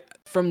talk.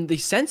 From the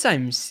sense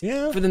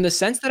the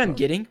sense that I'm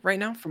getting right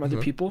now from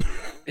other people,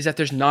 is that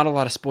there's not a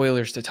lot of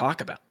spoilers to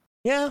talk about.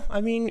 Yeah, I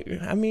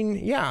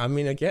get,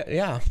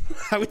 yeah.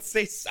 I would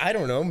say, I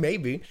don't know,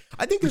 maybe.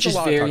 I think there's a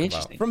lot to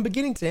talk about. From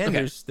beginning to end,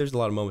 there's a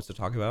lot of moments to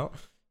talk about.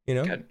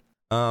 Good.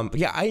 But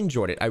yeah, I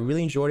enjoyed it. I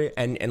really enjoyed it,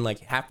 and like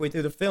halfway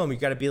through the film, you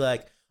got to be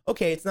like,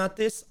 okay, it's not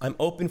this. I'm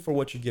open for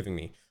what you're giving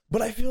me.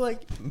 But I feel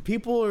like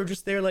people are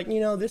just there, like,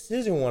 this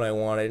isn't what I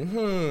wanted.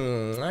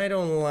 I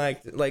don't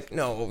like.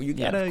 No, you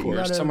gotta. Of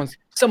course, you gotta,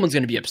 someone's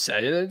gonna be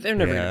upset. They're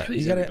never gonna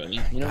please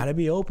everybody. Gotta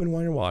be open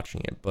while you're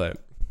watching it, but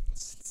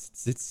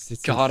it's you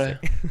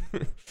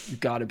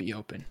gotta be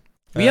open.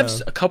 We have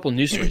a couple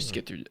news stories to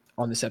get through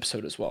on this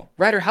episode as well.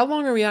 Ryder, how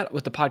long are we at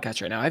with the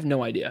podcast right now? I have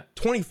no idea.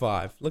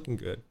 25, looking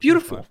good.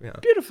 Beautiful,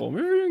 beautiful.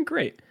 We're doing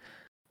great.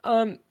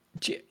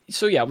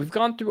 So yeah, we've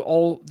gone through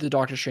all the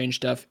Doctor Strange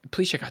stuff.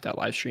 Please check out that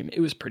live stream.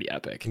 It was pretty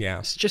epic.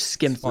 Yeah. Just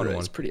skim through it.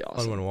 It's pretty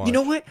awesome. You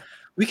know what?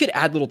 We could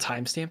add little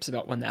timestamps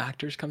about when the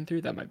actors come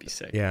through. That might be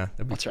sick. Yeah.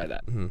 I'll try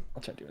that. Mm-hmm.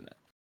 I'll try doing that.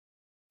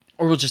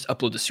 Or we'll just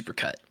upload the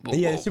supercut. The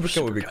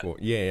supercut would be cool.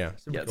 Yeah.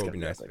 Supercut would be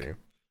nice.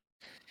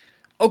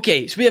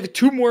 Okay, so we have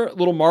 2 more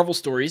little Marvel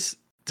stories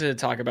to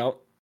talk about,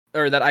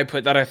 or that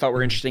I thought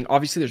were interesting.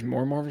 Obviously, there's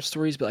more Marvel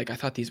stories, but I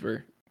thought these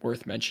were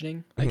worth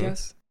mentioning, I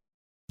guess.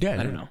 Yeah.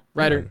 I don't know.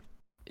 Ryder,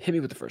 hit me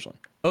with the first one.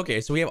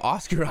 Okay, so we have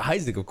Oscar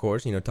Isaac, of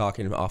course,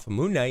 talking off of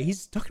Moon Knight.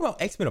 He's talking about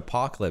X-Men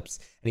Apocalypse,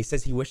 and he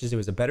says he wishes it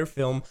was a better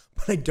film,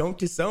 but I don't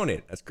disown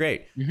it. That's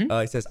great.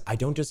 He says, I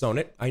don't disown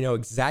it. I know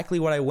exactly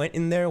what I went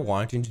in there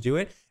wanting to do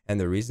it, and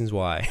the reasons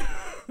why.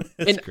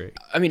 That's great.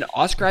 I mean,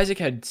 Oscar Isaac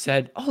had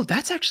said, oh,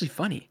 that's actually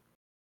funny.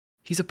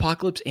 He's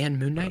Apocalypse and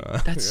Moon Knight?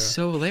 That's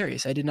so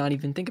hilarious. I did not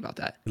even think about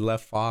that. He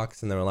left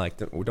Fox, and they were like,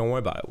 don't worry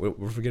about it.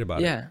 We'll forget about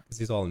it. Yeah. Because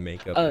he's all in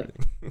makeup.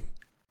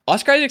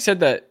 Oscar Isaac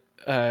said that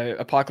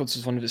Apocalypse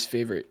was one of his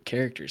favorite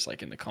characters,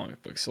 in the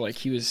comic book. So,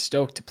 he was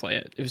stoked to play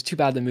it. It was too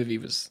bad the movie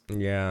was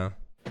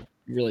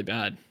really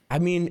bad. I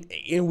mean,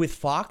 with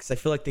Fox, I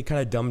feel like they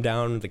kind of dumbed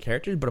down the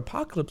characters, but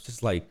Apocalypse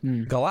is like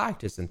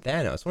Galactus and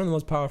Thanos, one of the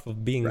most powerful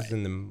beings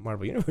in the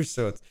Marvel Universe.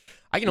 So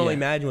I can only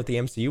imagine what the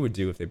MCU would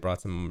do if they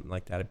brought something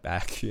like that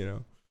back,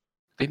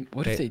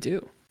 What if they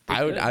do?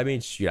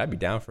 I'd be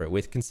down for it.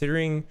 With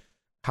considering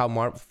how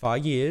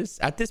Feige is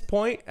at this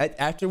point,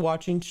 after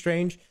watching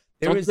Strange,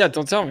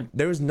 don't tell me.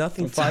 There was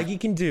nothing Feige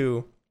can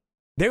do.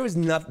 There was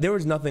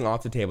nothing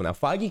off the table. Now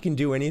Feige can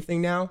do anything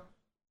now,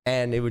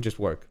 and it would just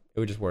work. It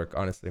would just work,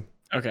 honestly.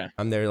 Okay.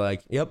 I'm there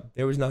like, yep,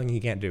 there was nothing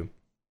he can't do.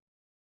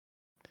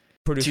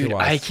 Dude,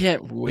 I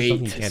can't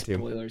wait to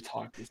spoiler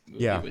talk this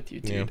movie with you,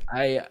 dude.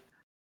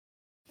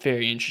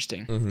 Very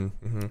interesting.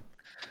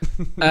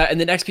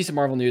 And the next piece of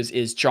Marvel news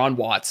is Jon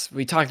Watts.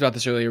 We talked about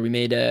this earlier. We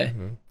made a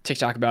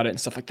TikTok about it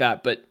and stuff like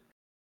that. But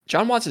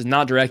Jon Watts is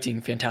not directing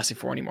Fantastic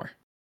Four anymore.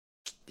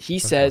 He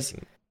says...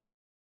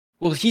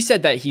 Well, he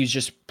said that he was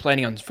just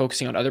planning on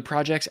focusing on other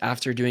projects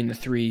after doing the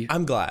 3.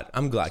 I'm glad.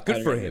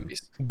 Good for him.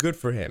 Good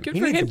for him. He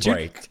needs a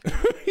break.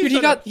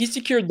 Dude, he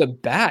secured the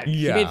bag.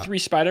 Yeah. He made 3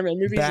 Spider-Man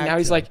movies, and now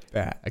he's like,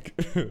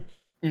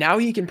 now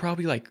he can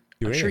probably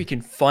I'm sure he can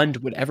fund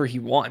whatever he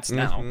wants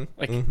now.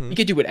 He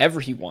can do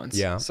whatever he wants.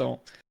 Yeah. So,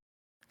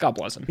 God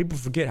bless him. People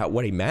forget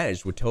what he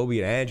managed with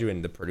Toby and Andrew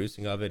and the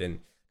producing of it,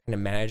 and kind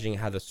of managing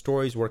how the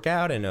stories work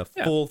out in a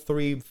full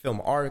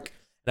 3-film arc.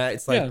 Now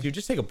it's like, dude,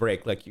 just take a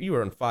break. You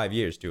were in 5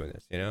 years doing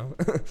this,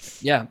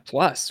 Yeah,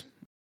 plus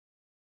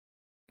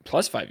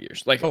 5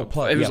 years. It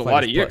was a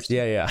lot of years.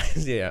 Yeah.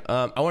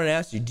 I want to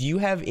ask you, do you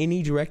have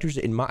any directors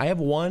in mind? I have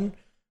one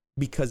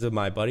because of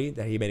my buddy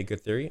that he made a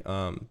good theory,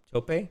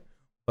 Tope.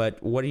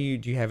 But do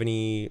you have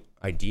any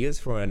ideas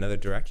for another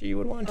director you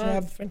would want to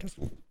have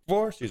Fantastic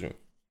Four? Excuse me.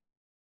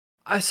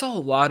 I saw a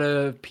lot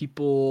of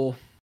people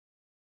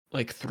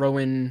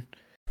throwing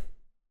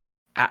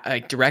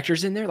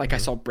directors in there. I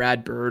saw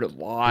Brad Bird a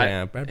lot.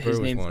 Yeah, Brad Bird his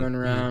was name thrown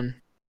around.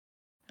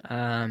 It's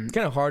kind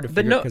of hard to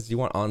figure because you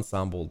want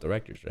ensemble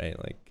directors, right?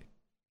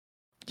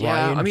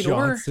 Ryan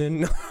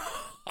Johnson.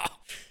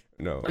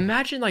 No.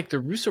 Imagine the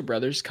Russo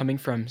brothers coming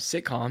from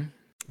sitcom,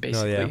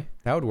 basically. Oh, yeah.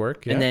 That would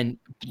work. Yeah. And then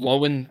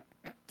blowing,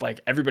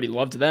 everybody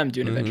loved them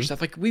doing adventure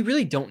stuff. We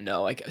really don't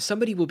know.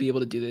 Somebody will be able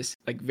to do this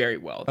very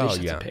well. They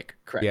just have to pick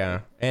correctly. Yeah.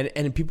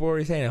 And people are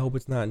already saying, I hope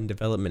it's not in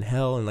development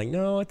hell. And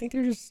no, I think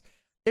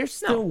they're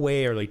still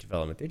way early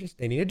development.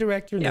 They need a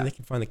director and then they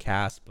can find the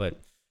cast. But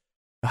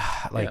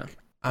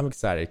I'm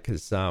excited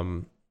because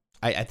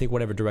I think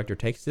whatever director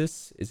takes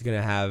this is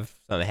gonna have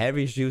some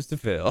heavy shoes to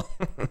fill.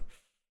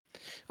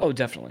 Oh,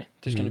 definitely.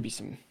 There's gonna be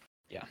some.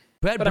 Yeah.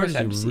 Brad Bird is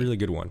a really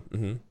good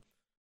one.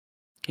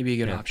 He'd be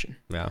a good option.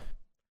 Yeah.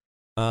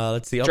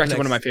 Let's see. Directed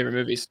one of my favorite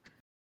movies.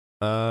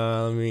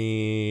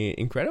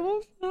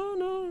 Incredibles?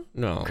 No.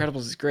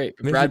 Incredibles is great.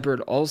 But Brad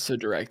Bird also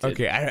directed.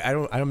 Okay,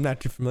 I'm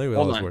not too familiar with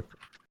all his work.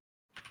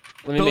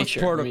 Let me make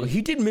sure.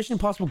 He did Mission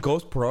Impossible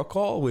Ghost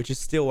Protocol, which is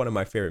still one of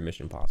my favorite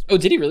Mission Impossible. Oh,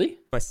 did he really?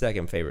 My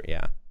second favorite,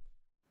 yeah.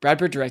 Brad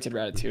Bird directed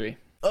Ratatouille.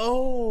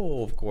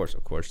 Oh, of course.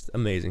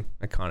 Amazing.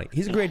 Iconic.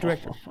 He's a great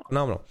director.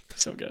 Phenomenal.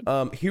 So good.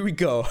 Here we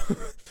go.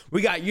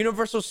 We got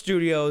Universal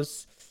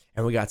Studios,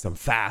 and we got some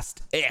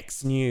Fast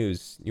X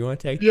news. You want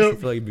to take this? I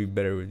feel like it'd be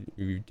better if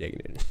you taking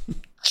it.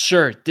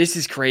 Sure. This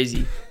is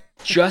crazy.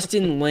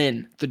 Justin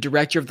Lin, the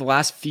director of the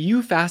last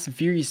few Fast and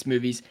Furious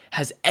movies,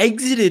 has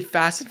exited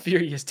Fast and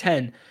Furious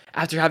 10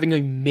 after having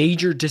a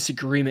major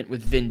disagreement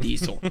with Vin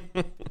Diesel.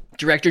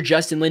 Director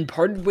Justin Lin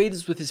parted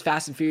ways with his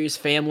Fast and Furious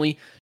family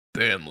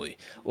family.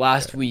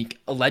 Last week,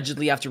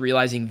 allegedly after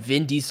realizing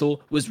Vin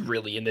Diesel was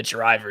really in the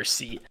driver's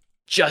seat,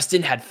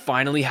 Justin had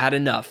finally had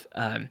enough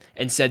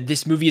and said,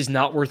 "This movie is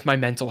not worth my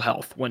mental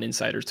health," one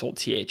insider told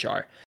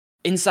THR.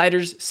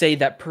 Insiders say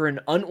that per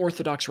an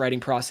unorthodox writing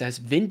process,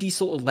 Vin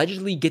Diesel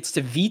allegedly gets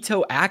to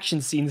veto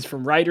action scenes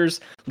from writers,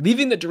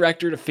 leaving the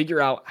director to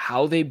figure out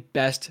how they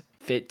best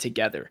fit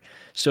together.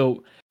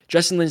 So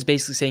Justin Lin is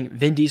basically saying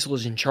Vin Diesel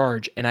is in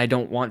charge, and I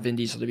don't want Vin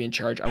Diesel to be in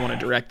charge. I want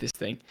to direct this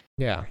thing.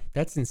 Yeah,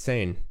 that's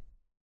insane.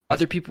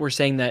 Other people were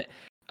saying that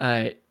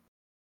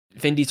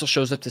Vin Diesel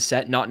shows up to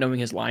set not knowing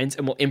his lines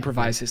and will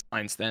improvise his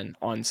lines then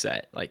on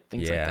set, like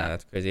things like that. Yeah,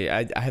 that's crazy.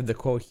 I have the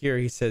quote here.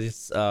 He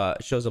says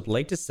shows up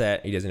late to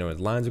set. He doesn't know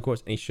his lines, of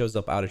course, and he shows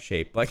up out of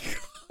shape. Like,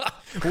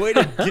 way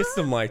to diss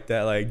him like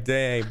that. Like,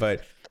 dang.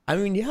 But I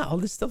mean, yeah, all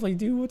this stuff. Like,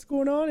 dude, what's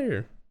going on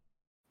here?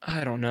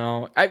 I don't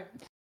know.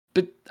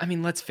 But I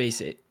mean, let's face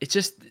it.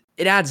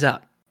 It adds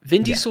up.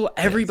 Vin Diesel.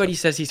 Everybody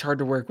says he's hard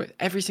to work with.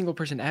 Every single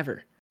person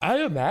ever. I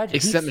imagine.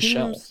 Except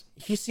Michelle.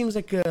 He seems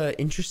like an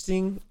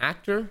interesting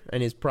actor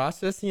and his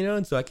process,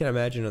 and so I can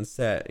imagine on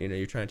set,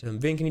 you're trying to tell him,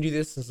 Vin, can you do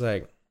this? And it's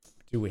like,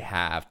 do we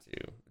have to?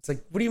 It's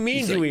like, what do you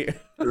mean, we?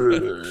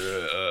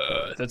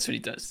 That's what he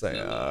does. It's like,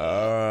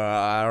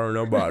 I don't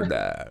know about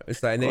that.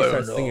 It's like, and then he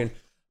starts singing,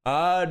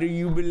 do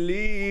you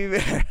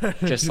believe?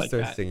 Just like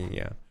that. Singing,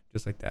 yeah,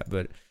 just like that.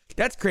 But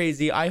that's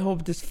crazy. I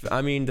hope the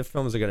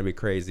films are going to be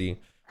crazy.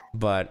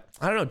 But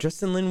I don't know.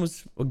 Justin Lin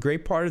was a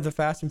great part of the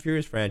Fast and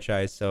Furious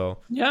franchise. So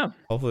yeah,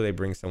 hopefully they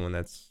bring someone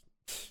that's.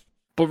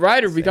 But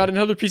Ryder, we got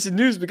another piece of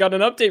news. We got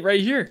an update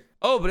right here.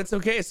 Oh, but it's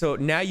okay. So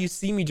Now You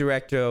See Me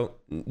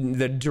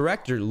the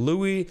director,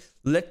 Louis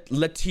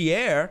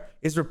Leterrier,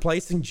 is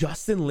replacing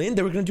Justin Lin.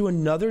 They were going to do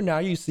another Now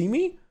You See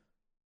Me?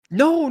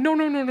 No.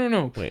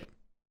 Wait.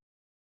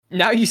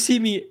 Now You See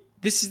Me.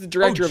 This is the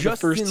director of the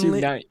first two.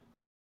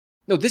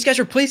 No, this guy's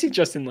replacing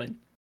Justin Lin.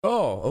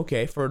 Oh,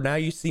 okay. For Now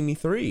You See Me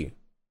 3.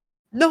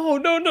 No.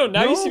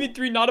 Now You See Me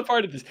 3, not a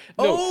part of this.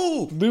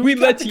 No. Louis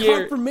Leterrier. The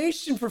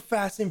confirmation for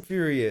Fast and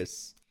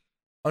Furious.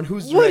 On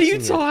who's what are you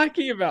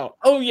talking about?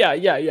 Oh, yeah.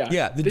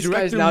 Yeah, the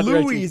director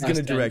Louis is going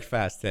to direct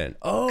Fast 10.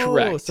 Oh,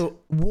 correct. So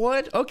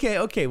what?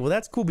 Okay. Well,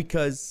 that's cool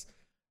because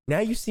Now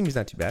You See Me is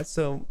not too bad.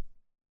 So,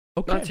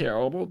 okay. Not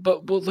terrible,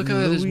 but look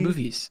at his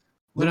movies.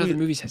 What other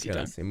movies has he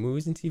done?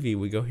 Movies and TV.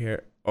 We go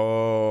here.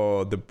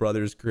 Oh, The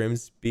Brothers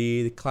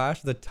Grimsby, The Clash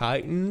of the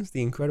Titans,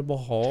 The Incredible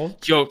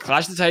Hulk. Yo,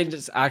 Clash of the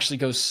Titans actually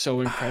goes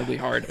so incredibly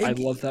hard. I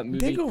love that movie.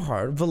 They go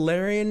hard.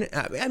 Valerian,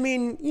 I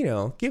mean,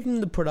 give him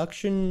the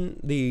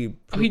production,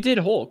 he did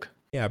Hulk.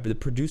 Yeah, but the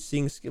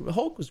producing,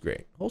 Hulk was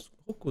great.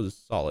 Hulk was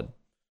solid.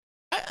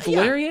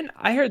 Valerian, yeah.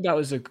 I heard that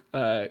was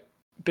a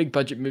big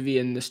budget movie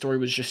and the story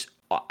was just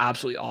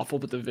absolutely awful,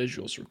 but the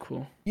visuals were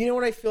cool. You know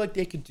what I feel like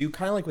they could do?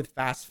 Kind of like with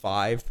Fast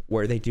 5,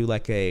 where they do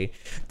like a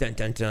dun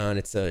dun dun.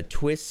 It's a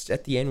twist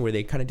at the end where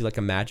they kind of do like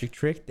a magic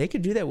trick. They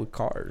could do that with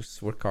cars,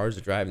 where cars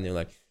are driving. They're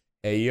like,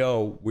 hey,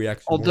 yo, we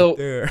actually went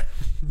there.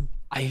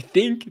 I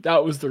think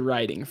that was the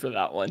writing for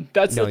that one.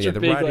 That's the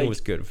writing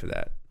was good for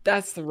that.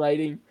 That's the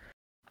writing.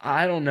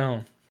 I don't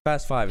know.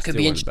 Fast 5 is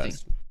still one of the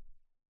best.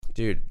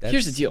 Dude,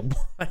 here's the deal.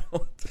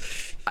 Wild.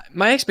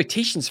 My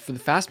expectations for the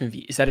Fast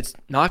movie is that it's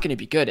not going to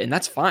be good, and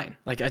that's fine.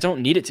 Like, I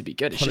don't need it to be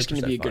good. It's just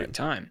going to be a good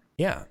time.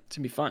 Yeah, it's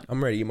going to be fun.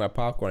 I'm ready to eat my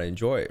popcorn and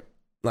enjoy it.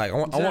 Like,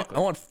 I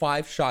want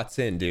 5 shots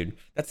in, dude.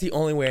 That's the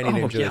only way I need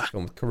to enjoy this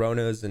film, with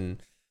Coronas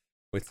and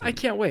with I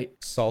can't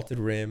wait. Salted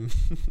rim.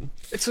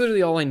 It's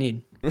literally all I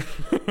need.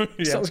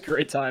 Sounds a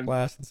great time.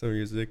 Blast and some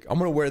music. I'm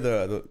gonna wear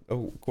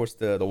of course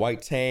the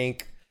white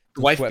tank.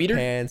 The wife beater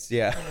pants,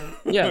 yeah.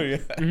 Yeah.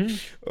 Mm-hmm.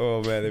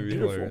 Oh man, that'd be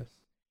hilarious.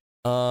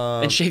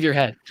 And shave your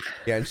head.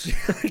 Yeah, and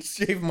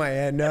shave my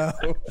head. No.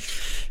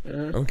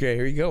 Okay,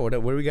 here you go. What do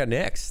we got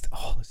next?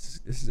 Oh,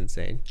 this is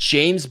insane.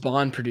 James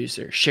Bond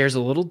producer shares a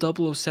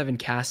little 007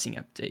 casting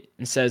update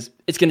and says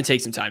it's going to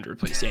take some time to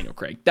replace Daniel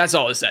Craig. That's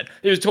all it said.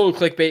 It was total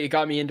clickbait. It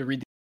got me in to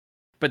read.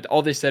 But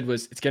all they said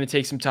was it's going to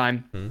take some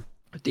time.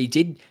 But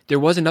there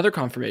was another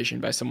confirmation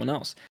by someone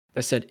else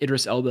that said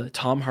Idris Elba,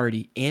 Tom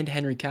Hardy, and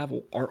Henry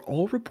Cavill are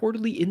all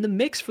reportedly in the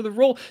mix for the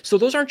role. So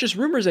those aren't just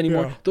rumors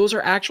anymore. Yeah. Those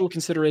are actual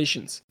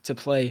considerations to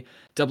play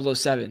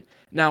 007.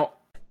 Now,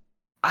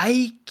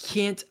 I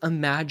can't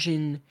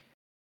imagine.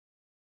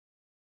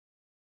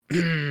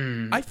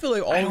 I feel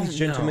like all these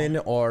gentlemen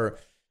are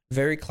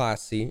very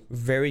classy,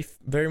 very,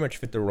 very much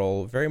fit the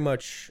role, very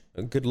much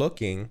good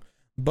looking,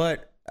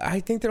 but I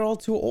think they're all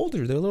too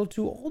older. They're a little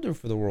too older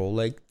for the role.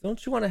 Like,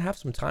 don't you want to have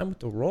some time with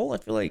the role? I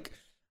feel like,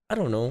 I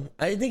don't know.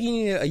 I think you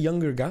need a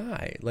younger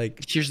guy.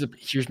 Like, here's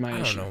my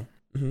issue. I don't know.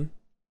 Mm-hmm.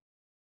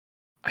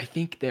 I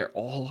think they're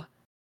all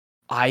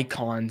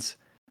icons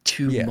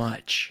too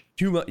much.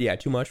 Too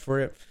much for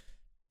it.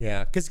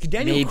 Yeah, because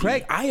Daniel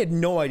Craig, I had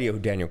no idea who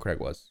Daniel Craig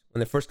was when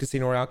the first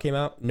Casino Royale came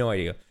out. No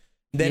idea.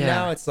 Then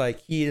now it's like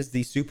he is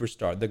the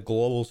superstar, the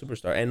global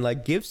superstar, and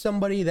like give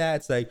somebody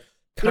that's like.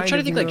 I'm trying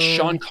to think like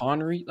Sean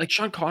Connery. Like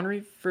Sean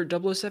Connery for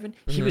 007,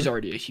 he was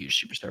already a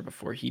huge superstar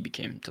before he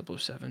became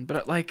 007.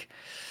 But like,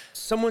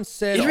 someone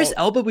said Idris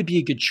Elba would be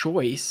a good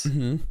choice.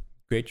 Mm-hmm.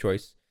 Great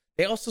choice.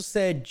 They also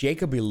said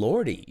Jacob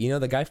Elordi,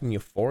 the guy from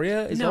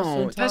Euphoria, is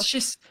also in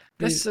talks.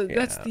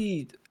 That's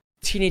the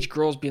teenage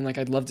girls being like,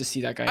 I'd love to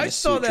see that guy in a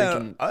suit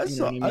drinking.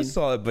 I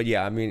saw it, but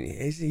yeah, I mean,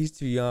 he's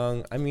too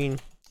young. I mean,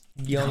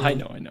 young. I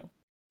know.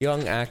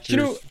 Young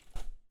actors.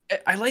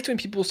 I liked when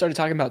people started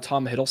talking about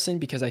Tom Hiddleston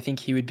because I think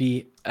he would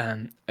be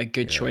a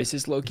good choice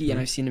as Loki, and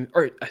I've seen him,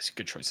 or as a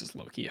good choice as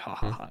Loki,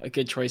 a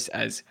good choice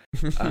as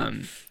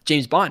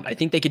James Bond. I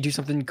think they could do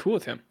something cool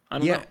with him. I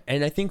don't know.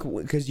 And I think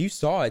because you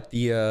saw it,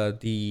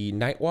 the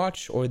Night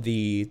Watch or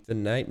the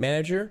Night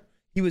Manager,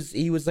 he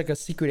was like a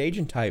secret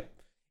agent type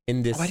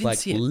in this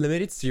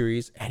limited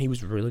series, and he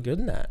was really good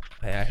in that.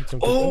 I had some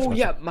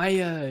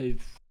my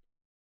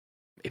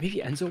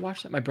maybe Enzo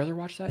watched that. My brother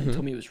watched that and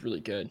told me it was really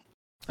good.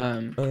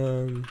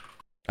 I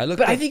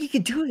think he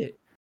could do it.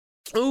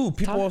 Oh,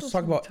 people also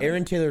talk about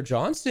Aaron Taylor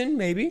Johnson.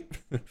 Maybe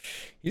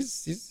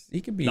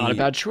he could be not a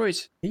bad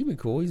choice. He'd be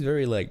cool. He's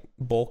very like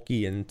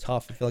bulky and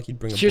tough. I feel like he'd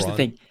bring. Here's the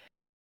thing: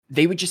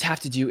 they would just have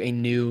to do a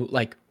new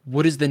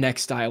what is the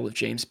next style of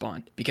James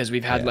Bond? Because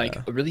we've had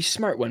a really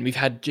smart one. We've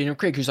had Daniel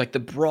Craig, who's like the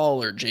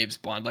brawler James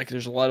Bond. Like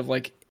there's a lot of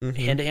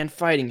hand-to-hand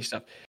fighting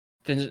stuff.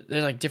 Then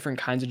there's like different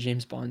kinds of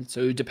James Bond.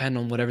 So it would depend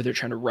on whatever they're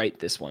trying to write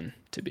this one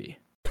to be.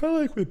 Kind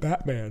of like with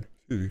Batman.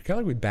 Kind of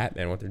like with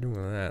Batman, what they're doing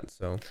with that.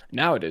 So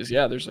nowadays,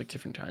 there's like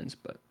different kinds,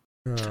 but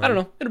I don't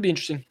know. It'll be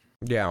interesting.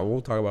 Yeah,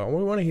 we'll talk about it.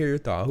 We want to hear your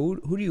thought. Who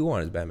do you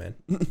want as Batman?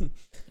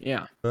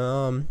 Yeah.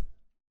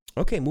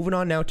 Okay, moving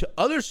on now to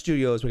other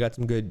studios. We got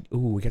some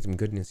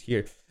goodness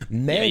here.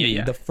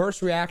 Men, the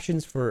first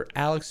reactions for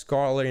Alex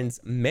Garland's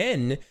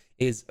Men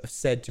is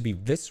said to be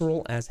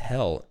visceral as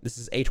hell. This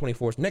is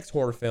A24's next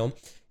horror film.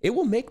 It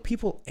will make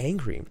people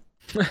angry.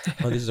 This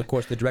is, of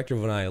course, the director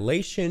of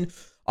Annihilation.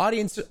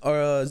 Audience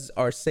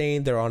are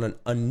saying they're on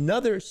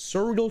another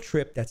surreal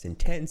trip that's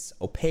intense,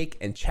 opaque,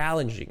 and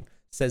challenging,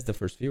 says the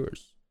first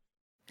viewers.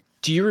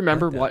 Do you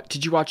remember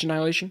did you watch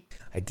Annihilation?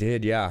 I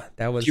did, yeah.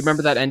 Do you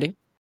remember that ending?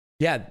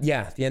 Yeah.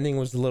 The ending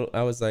was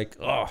I was like,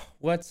 oh,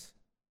 what?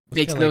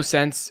 Makes no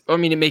sense. I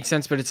mean, it makes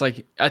sense, but it's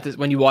like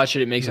when you watch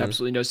it, it makes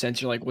absolutely no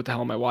sense. You're like, what the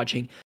hell am I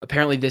watching?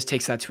 Apparently, this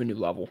takes that to a new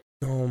level.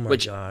 Oh my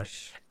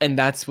gosh! And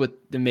that's what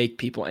the make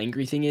people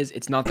angry thing is.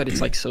 It's not that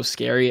it's like so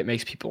scary. It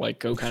makes people like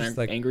go kind of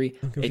angry.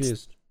 I'm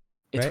confused.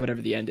 It's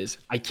whatever the end is.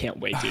 I can't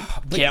wait, dude.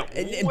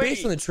 And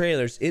based on the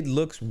trailers, it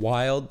looks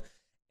wild.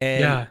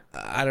 And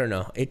I don't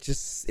know.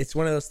 It's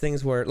one of those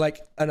things where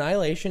like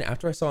Annihilation.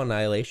 After I saw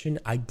Annihilation,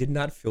 I did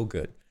not feel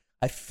good.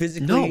 I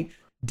physically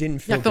didn't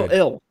feel good. I felt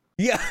ill.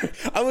 Yeah,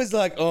 I was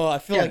like, I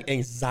feel like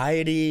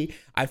anxiety.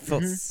 I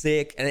felt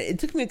sick, and it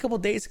took me a couple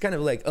of days to kind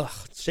of like,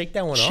 shake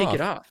that one off. Shake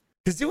it off.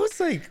 Because it was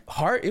like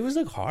hard. It was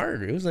like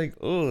hard. It was like,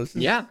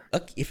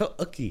 it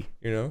felt icky,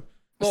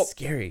 Well,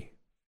 scary.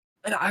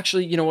 And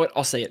actually, you know what?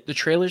 I'll say it. The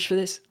trailers for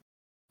this,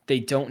 they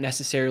don't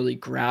necessarily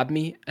grab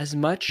me as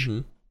much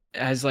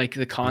as like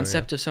the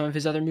concept of some of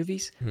his other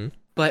movies.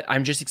 But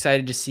I'm just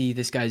excited to see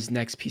this guy's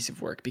next piece of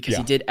work because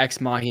he did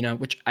Ex Machina,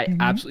 which I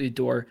absolutely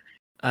adore.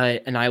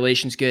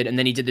 Annihilation's good, and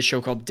then he did the show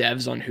called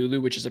Devs on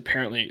Hulu, which is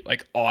apparently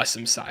like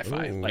awesome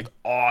sci-fi, like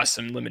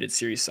awesome limited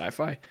series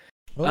sci-fi.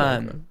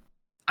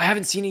 I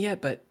haven't seen it yet,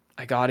 but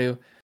I got to.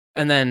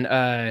 And then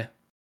I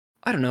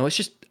don't know. It's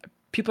just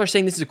people are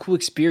saying this is a cool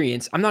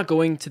experience. I'm not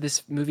going to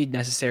this movie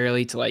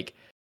necessarily to like.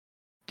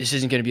 This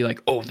isn't going to be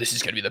like, this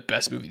is going to be the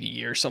best movie of the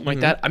year or something like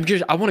that.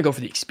 I want to go for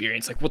the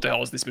experience. Like, what the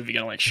hell is this movie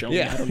going to like show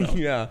me? I don't know.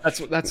 Yeah.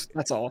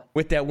 That's all.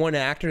 With that one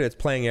actor that's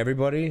playing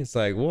everybody, it's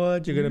like,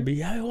 what? You're going to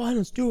be,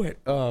 let's do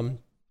it.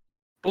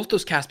 Both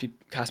those cast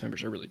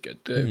members are really good.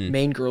 The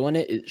main girl in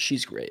it,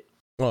 she's great.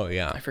 Oh,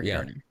 yeah. I forget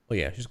her name. Oh,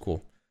 yeah. She's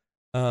cool.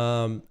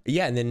 And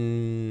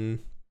then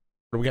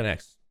what do we got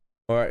next?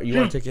 Or you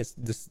want to take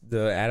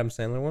the Adam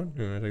Sandler one?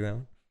 You want to take that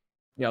one?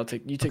 Yeah,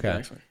 you take the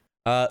next one.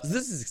 So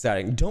this is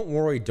exciting. Don't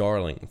Worry,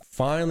 Darling.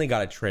 Finally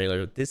got a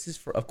trailer. This is,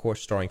 of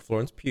course, starring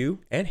Florence Pugh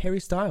and Harry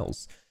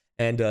Styles.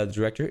 And the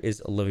director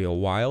is Olivia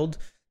Wilde.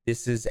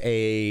 This is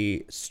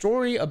a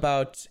story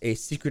about a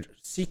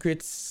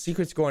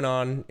secrets going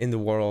on in the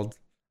world.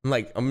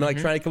 I'm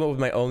trying to come up with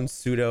my own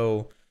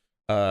pseudo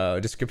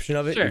description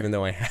of it, even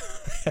though I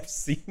have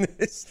seen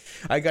this.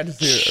 I got to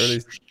see it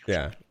early.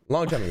 Yeah.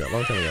 Long time ago.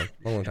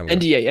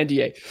 NDA.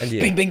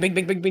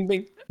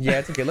 Bing. Yeah,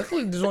 it's okay.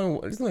 Luckily, there's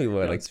only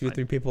what, like 2 or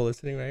 3 people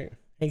listening, right?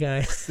 Hey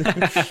guys.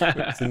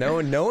 So no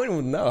one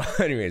will know.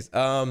 Anyways,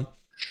 but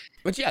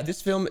yeah,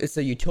 this film is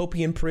a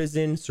utopian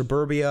prison,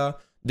 suburbia.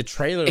 The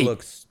trailer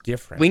looks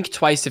different. Wink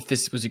twice if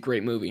this was a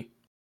great movie.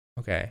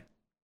 Okay.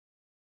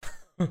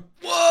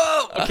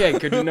 Whoa. Okay,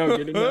 good to know.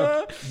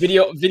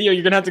 Video.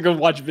 You're gonna have to go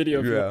watch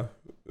video. Yeah.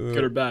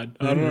 Good or bad?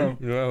 I don't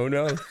know.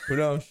 No, who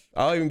knows?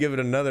 I'll even give it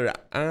another.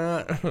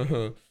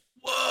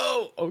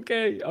 Whoa.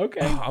 Okay.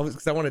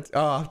 Because I want to.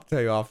 I'll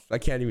tell you off. I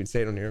can't even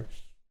say it on here.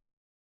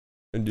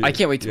 I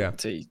can't wait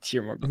to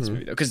hear more about this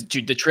movie though, because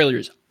dude, the trailer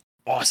is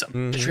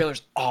awesome. The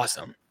trailer's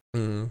awesome.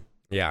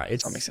 Yeah,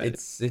 I'm excited.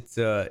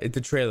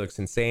 The trailer looks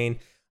insane.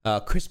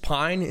 Chris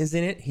Pine is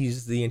in it.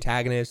 He's the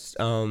antagonist.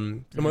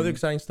 Some other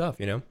exciting stuff,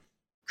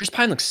 Chris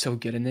Pine looks so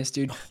good in this,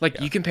 dude.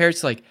 Like you compare it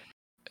to like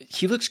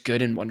he looks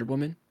good in Wonder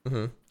Woman,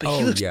 mm-hmm. but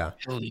he looks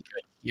really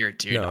good here,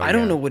 dude. No, I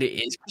don't know what it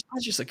is.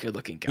 He's just a good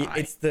looking guy.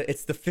 It's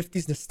the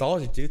 50s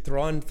nostalgia, dude.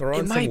 Throw on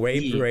some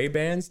Ray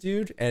Bans,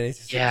 dude, and it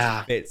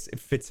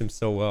fits him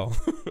so well.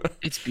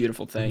 It's a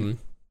beautiful thing. Mm-hmm.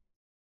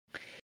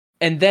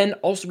 And then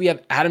also we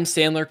have Adam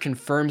Sandler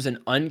confirms an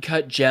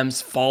Uncut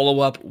Gems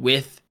follow-up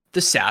with the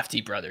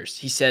Safdie brothers.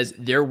 He says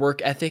their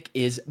work ethic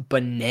is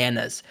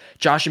bananas.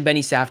 Josh and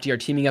Benny Safdie are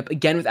teaming up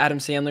again with Adam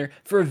Sandler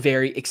for a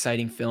very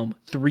exciting film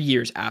 3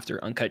 years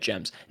after Uncut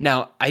Gems.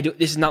 Now,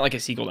 this is not like a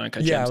sequel to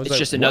Uncut Gems. It's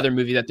just another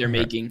movie that they're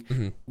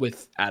making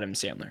with Adam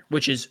Sandler,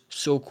 which is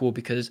so cool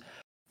because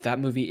that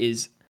movie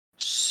is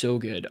so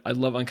good. I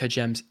love Uncut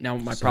Gems. Now,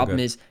 my problem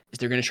is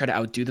they're going to try to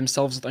outdo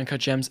themselves with Uncut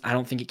Gems. I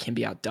don't think it can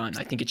be outdone.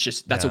 I think it's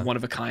just, that's a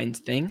one-of-a-kind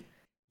thing.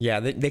 Yeah,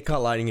 they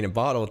caught lightning in a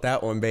bottle with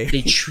that one,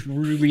 baby. They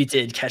truly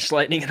did catch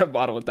lightning in a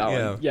bottle with that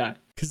one. Yeah.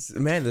 Because,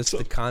 man, this is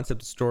the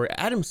concept, the story.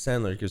 Adam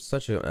Sandler gives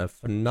such a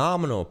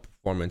phenomenal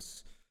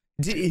performance.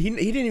 He didn't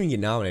even get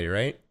nominated,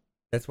 right?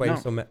 That's why he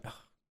was so mad.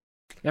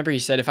 Remember, he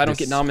said, if I don't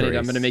get nominated,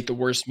 I'm going to make the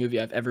worst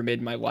movie I've ever made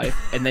in my life.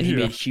 And then he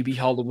made Hubie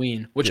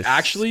Halloween, which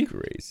actually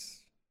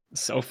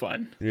so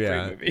fun.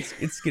 Yeah. Great movie.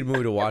 It's a good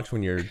movie to watch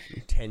when you're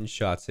 10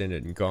 shots in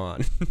it and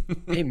gone.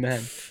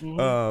 Amen.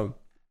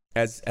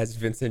 As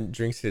Vincent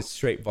drinks his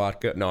straight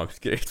vodka. No, I'm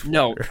just kidding.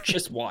 No,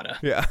 just water.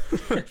 Yeah.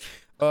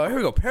 Here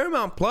we go.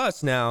 Paramount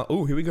Plus now.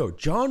 Oh, here we go.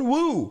 John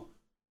Woo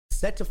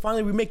set to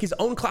finally remake his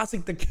own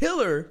classic, The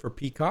Killer, for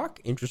Peacock.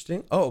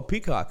 Interesting. Oh,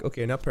 Peacock.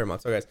 Okay, not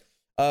Paramount. Sorry,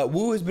 guys.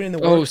 Woo has been in the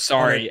works. Oh,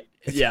 sorry.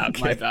 Yeah,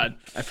 my bad.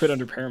 I put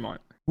under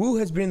Paramount. Woo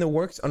has been in the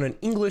works on an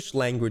English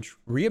language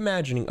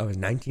reimagining of his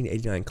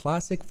 1989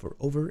 classic for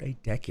over a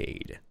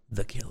decade.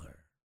 The Killer.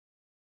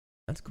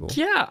 That's cool.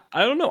 Yeah,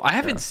 I don't know. I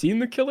haven't seen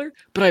The Killer,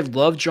 but I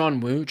love John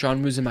Woo.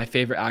 John Woo's in my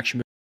favorite action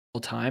movie of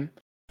all time.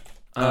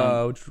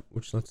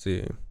 Which let's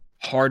see.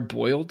 Hard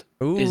Boiled.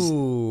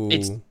 Ooh.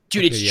 It's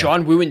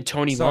John Woo and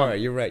Tony Leung.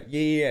 Sorry, you're right.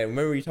 Yeah.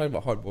 Remember you talking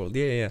about Hard Boiled.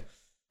 Yeah.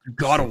 You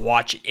gotta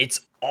watch it.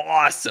 It's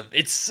awesome.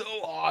 It's so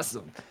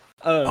awesome.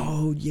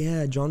 Oh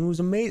yeah, John Woo's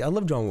amazing. I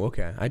love John Woo.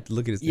 Okay, I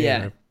look at his name.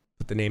 And I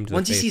put the name to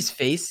once the face. You see his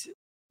face.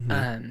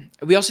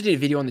 We also did a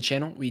video on the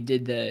channel. We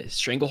did the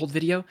Stranglehold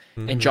video,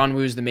 and John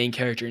Woo is the main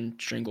character in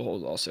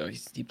Stranglehold. Also,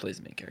 he plays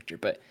the main character.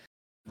 But,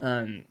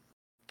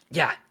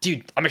 yeah,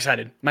 dude, I'm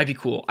excited. Might be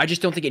cool. I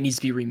just don't think it needs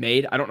to be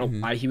remade. I don't know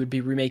why he would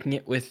be remaking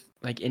it with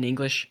in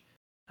English.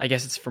 I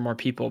guess it's for more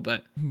people,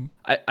 but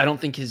I don't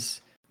think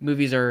his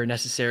movies are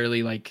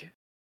necessarily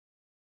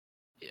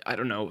I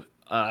don't know,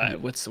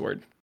 what's the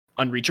word?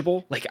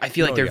 Unreachable. I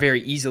feel like they're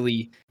very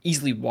easily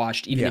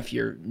watched, even if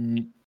you're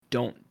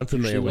don't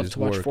usually love to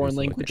watch foreign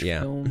language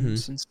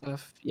films and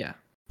stuff. Yeah.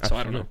 So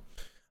I don't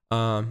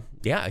know.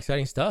 Yeah,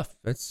 exciting stuff.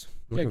 That's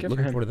looking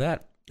forward to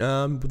that.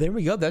 But there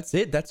we go. That's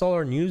it. That's all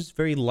our news.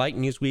 Very light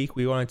news week.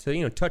 We wanted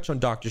to, touch on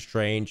Doctor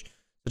Strange.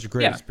 Such a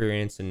great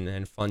experience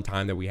and fun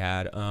time that we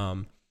had.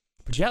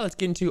 But yeah, let's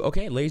get into,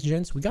 okay, ladies and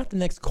gents, we got the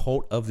next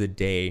quote of the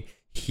day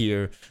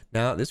here.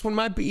 Now, this one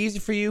might be easy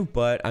for you,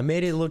 but I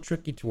made it a little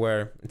tricky to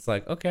where it's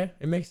okay,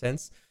 it makes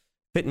sense.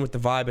 Fitting with the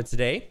vibe of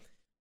today.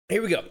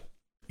 Here we go.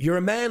 You're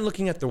a man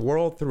looking at the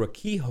world through a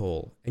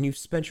keyhole, and you've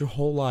spent your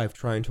whole life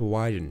trying to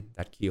widen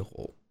that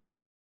keyhole.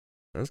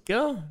 Let's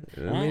go.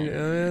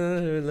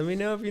 Let me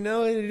know if you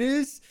know what it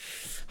is.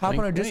 Hop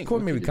on our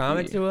Discord, maybe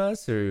comment to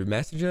us or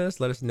message us.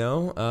 Let us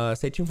know.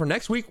 Stay tuned for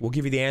next week. We'll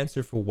give you the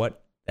answer for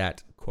what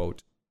that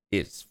quote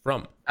is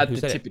from. At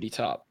the tippity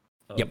top.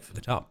 Yep, for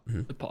the top.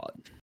 The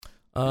pod.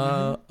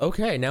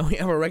 Okay, now we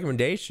have a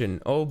recommendation.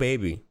 Oh,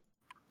 baby.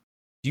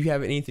 Do you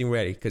have anything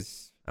ready?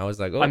 Because I was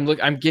like, oh.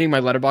 I'm getting my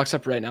letterbox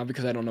up right now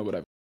because I don't know what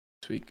I've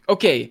this week.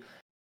 Okay.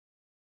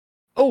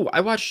 Oh,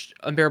 I watched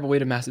Unbearable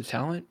Weight of Massive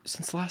Talent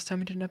since the last time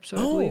we did an episode.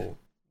 Oh,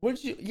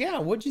 what'd you?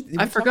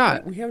 I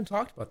forgot. We haven't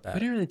talked about that. We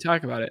didn't really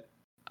talk about it.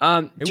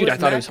 Dude, I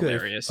thought it was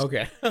hilarious.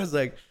 Okay, I was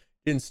like,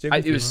 didn't stick.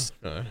 With it was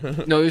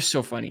no, it was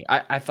so funny.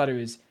 I thought it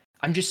was.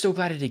 I'm just so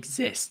glad it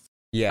exists.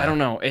 Yeah. I don't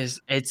know.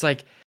 It's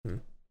like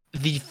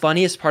the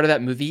funniest part of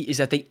that movie is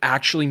that they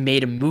actually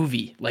made a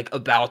movie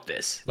about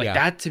this.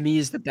 That to me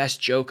is the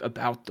best joke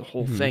about the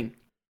whole thing.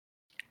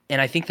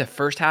 And I think the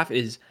first half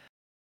is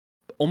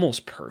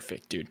almost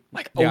perfect, dude.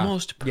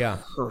 Almost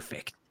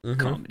perfect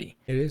comedy.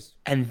 It is.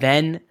 And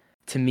then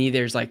to me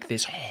there's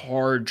this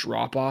hard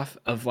drop off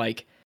of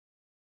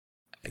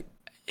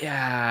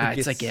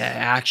it's like an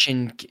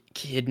action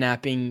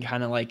kidnapping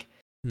kind of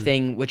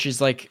thing, which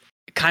is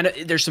kind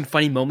of, there's some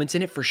funny moments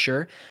in it for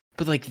sure,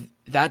 but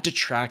that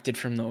detracted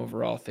from the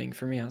overall thing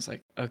for me. I was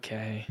like,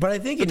 okay, but I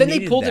think then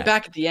they pulled it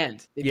back at the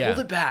end. They pulled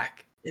it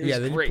back. They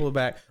did pull it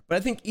back. But I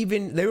think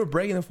even they were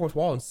breaking the fourth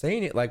wall and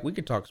saying it we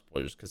could talk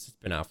spoilers because it's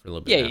been out for a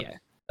little bit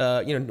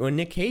now. When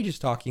Nick Cage is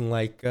talking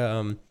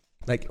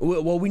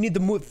well, we need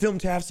the film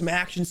to have some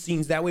action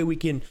scenes, that way we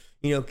can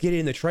get it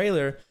in the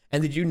trailer.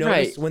 And did you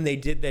notice when they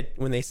did that,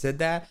 when they said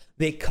that,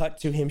 they cut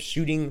to him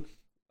shooting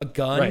a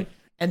gun? Right.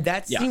 And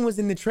that scene was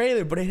in the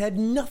trailer, but it had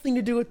nothing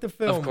to do with the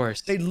film. Of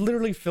course. They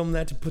literally filmed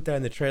that to put that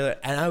in the trailer,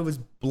 and I was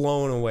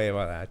blown away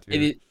by that,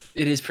 dude.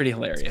 It is pretty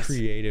hilarious. It's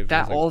creative.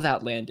 All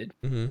that landed.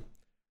 Mm-hmm.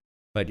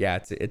 But yeah,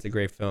 it's a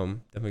great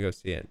film. Definitely go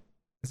see it.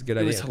 It's a good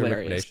idea. Was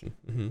hilarious.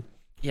 Mm-hmm.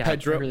 Yeah,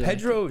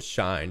 Pedro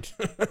shined.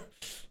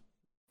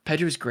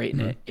 Pedro was great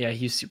in it. Yeah,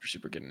 he was super,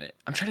 super good in it.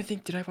 I'm trying to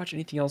think. Did I watch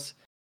anything else?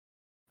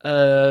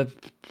 Did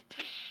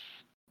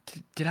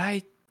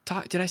I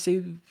talk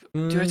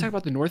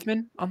about the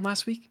Northman on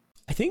last week?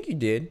 I think you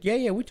did.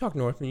 Yeah, we talked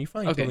Northman. You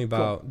finally told me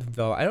about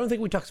the. I don't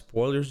think we talked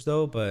spoilers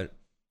though, but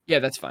yeah,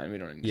 that's fine. We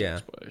don't need to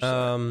talk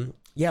spoilers.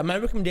 Yeah, my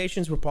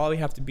recommendations will probably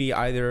have to be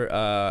either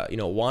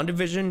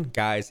WandaVision,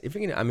 guys. If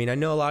you're gonna, I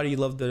know a lot of you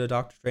love the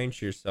Doctor Strange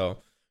here, so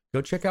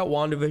go check out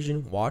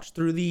WandaVision. Watch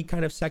through the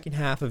kind of second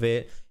half of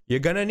it. You're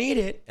gonna need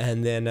it,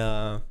 and then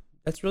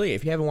that's really it.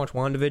 If you haven't watched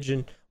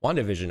WandaVision, I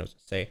was gonna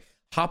say,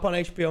 hop on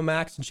HBO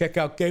Max and check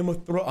out Game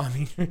of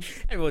Thrones.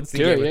 Everyone's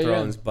seen Game of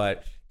Thrones,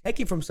 but take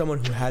it from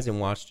someone who hasn't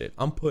watched it.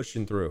 I'm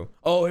pushing through.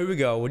 Oh, here we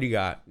go. What do you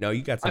got? No,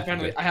 you got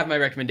something. I have my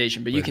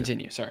recommendation, but you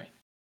continue. Sorry.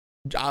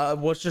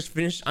 Let's just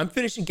finish. I'm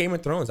finishing Game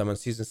of Thrones. I'm on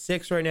season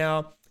 6 right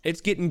now.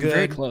 It's getting good.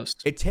 Very close.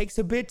 It takes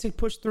a bit to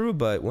push through,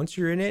 but once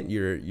you're in it,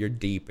 you're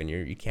deep and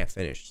you can't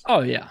finish.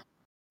 Oh yeah.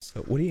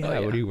 So what do you have?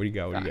 Yeah. What do you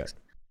got? What do you got?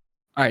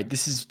 All right,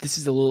 this is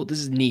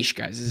niche,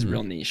 guys. This is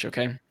real niche.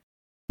 Okay.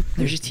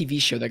 There's a TV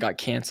show that got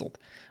canceled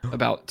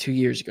about 2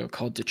 years ago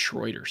called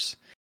Detroiters.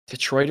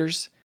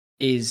 Detroiters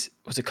was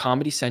a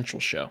Comedy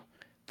Central show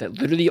that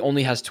literally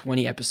only has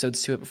 20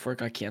 episodes to it before it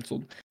got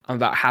canceled. I'm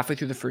about halfway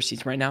through the first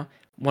season right now.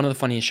 One of the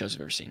funniest shows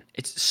I've ever seen.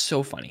 It's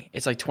so funny.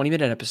 It's like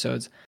 20-minute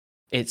episodes.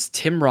 It's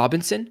Tim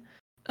Robinson,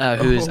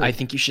 who is I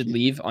Think You Should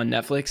Leave on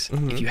Netflix.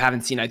 Mm-hmm. If you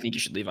haven't seen I Think You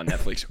Should Leave on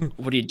Netflix,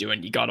 what are you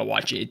doing? You got to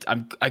watch it.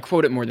 I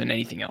quote it more than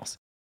anything else.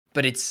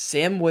 But it's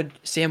Sam. Man,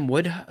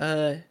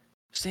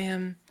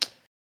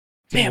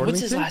 what's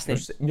his last name?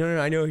 No,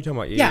 I know who you're talking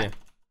about. Yeah.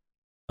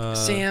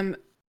 Sam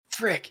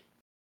Frick.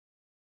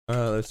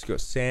 Let's go.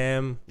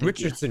 Sam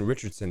Richardson.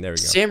 There we go.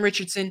 Sam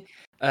Richardson,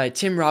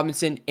 Tim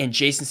Robinson, and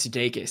Jason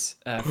Sudeikis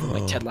from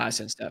like Ted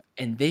Lasso and stuff.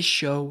 And this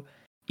show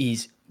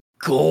is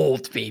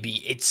gold,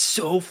 baby. It's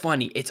so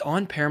funny. It's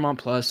on Paramount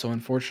Plus, so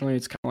unfortunately,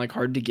 it's kind of like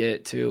hard to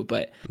get to,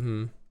 but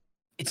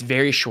it's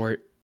very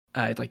short.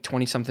 It's like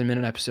 20-something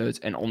minute episodes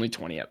and only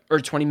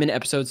 20-minute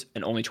episodes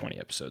and only 20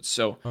 episodes.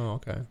 So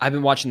I've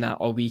been watching that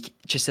all week,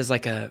 just as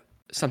like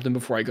something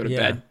before I go to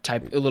bed,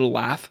 type a little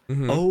laugh.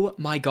 Oh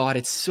my god,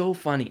 it's so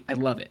funny. I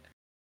love it.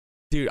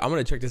 Dude, I'm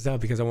gonna check this out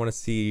because I want to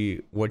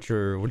see what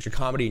your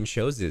comedy and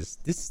shows is.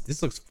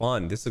 This looks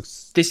fun. This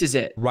is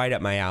it. Right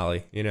up my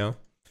alley, you know?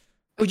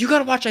 Oh, you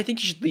gotta watch I Think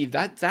You Should Leave.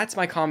 That's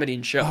my comedy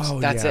and shows.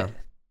 That's it.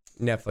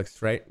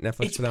 Netflix, right?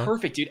 Netflix. It's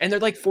perfect, dude. And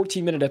they're like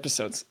 14-minute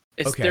episodes.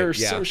 They're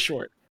so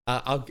short.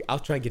 I'll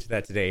try and get to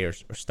that today or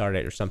start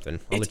it or something.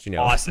 I'll let you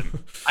know.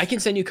 Awesome. I can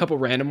send you a couple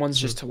random ones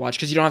just to watch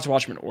because you don't have to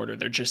watch them in order.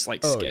 They're just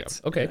like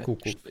skits. Yeah. Okay, cool.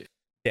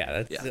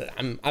 Yeah,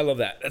 I love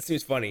that. That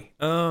seems funny.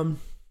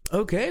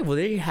 Okay, well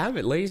there you have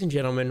it, ladies and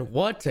gentlemen.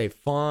 What a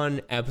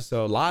fun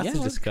episode. Lots to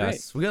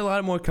discuss. We got a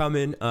lot more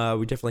coming.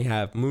 We definitely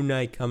have Moon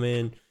Knight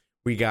coming.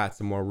 We got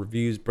some more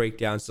reviews,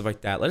 breakdowns, stuff like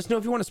that. Let us know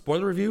if you want a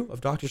spoiler review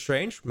of Doctor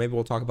Strange. Maybe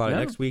we'll talk about it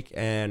next week,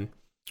 and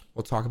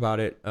we'll talk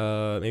about it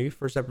maybe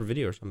for a separate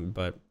video or something.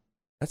 But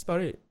that's about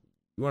it.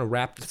 You want to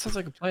wrap this? That sounds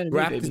like a plan.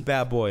 Wrap this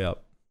bad boy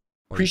up.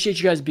 Appreciate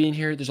you guys being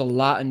here. There's a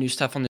lot of new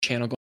stuff on the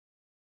channel.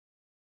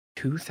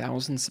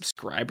 2,000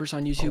 subscribers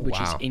on YouTube, which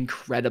is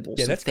incredible.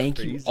 Yeah, so thank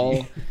you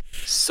all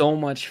so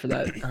much for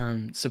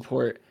that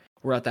support.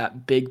 We're at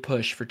that big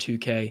push for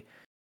 2K.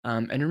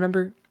 And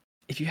remember,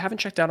 if you haven't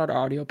checked out our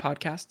audio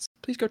podcasts,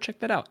 please go check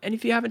that out. And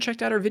if you haven't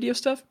checked out our video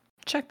stuff,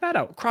 check that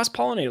out.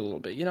 Cross-pollinate a little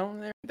bit. You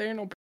know, there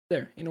ain't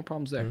no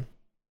problems there.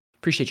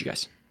 Appreciate you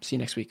guys. See you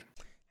next week.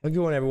 Have a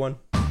good one, everyone.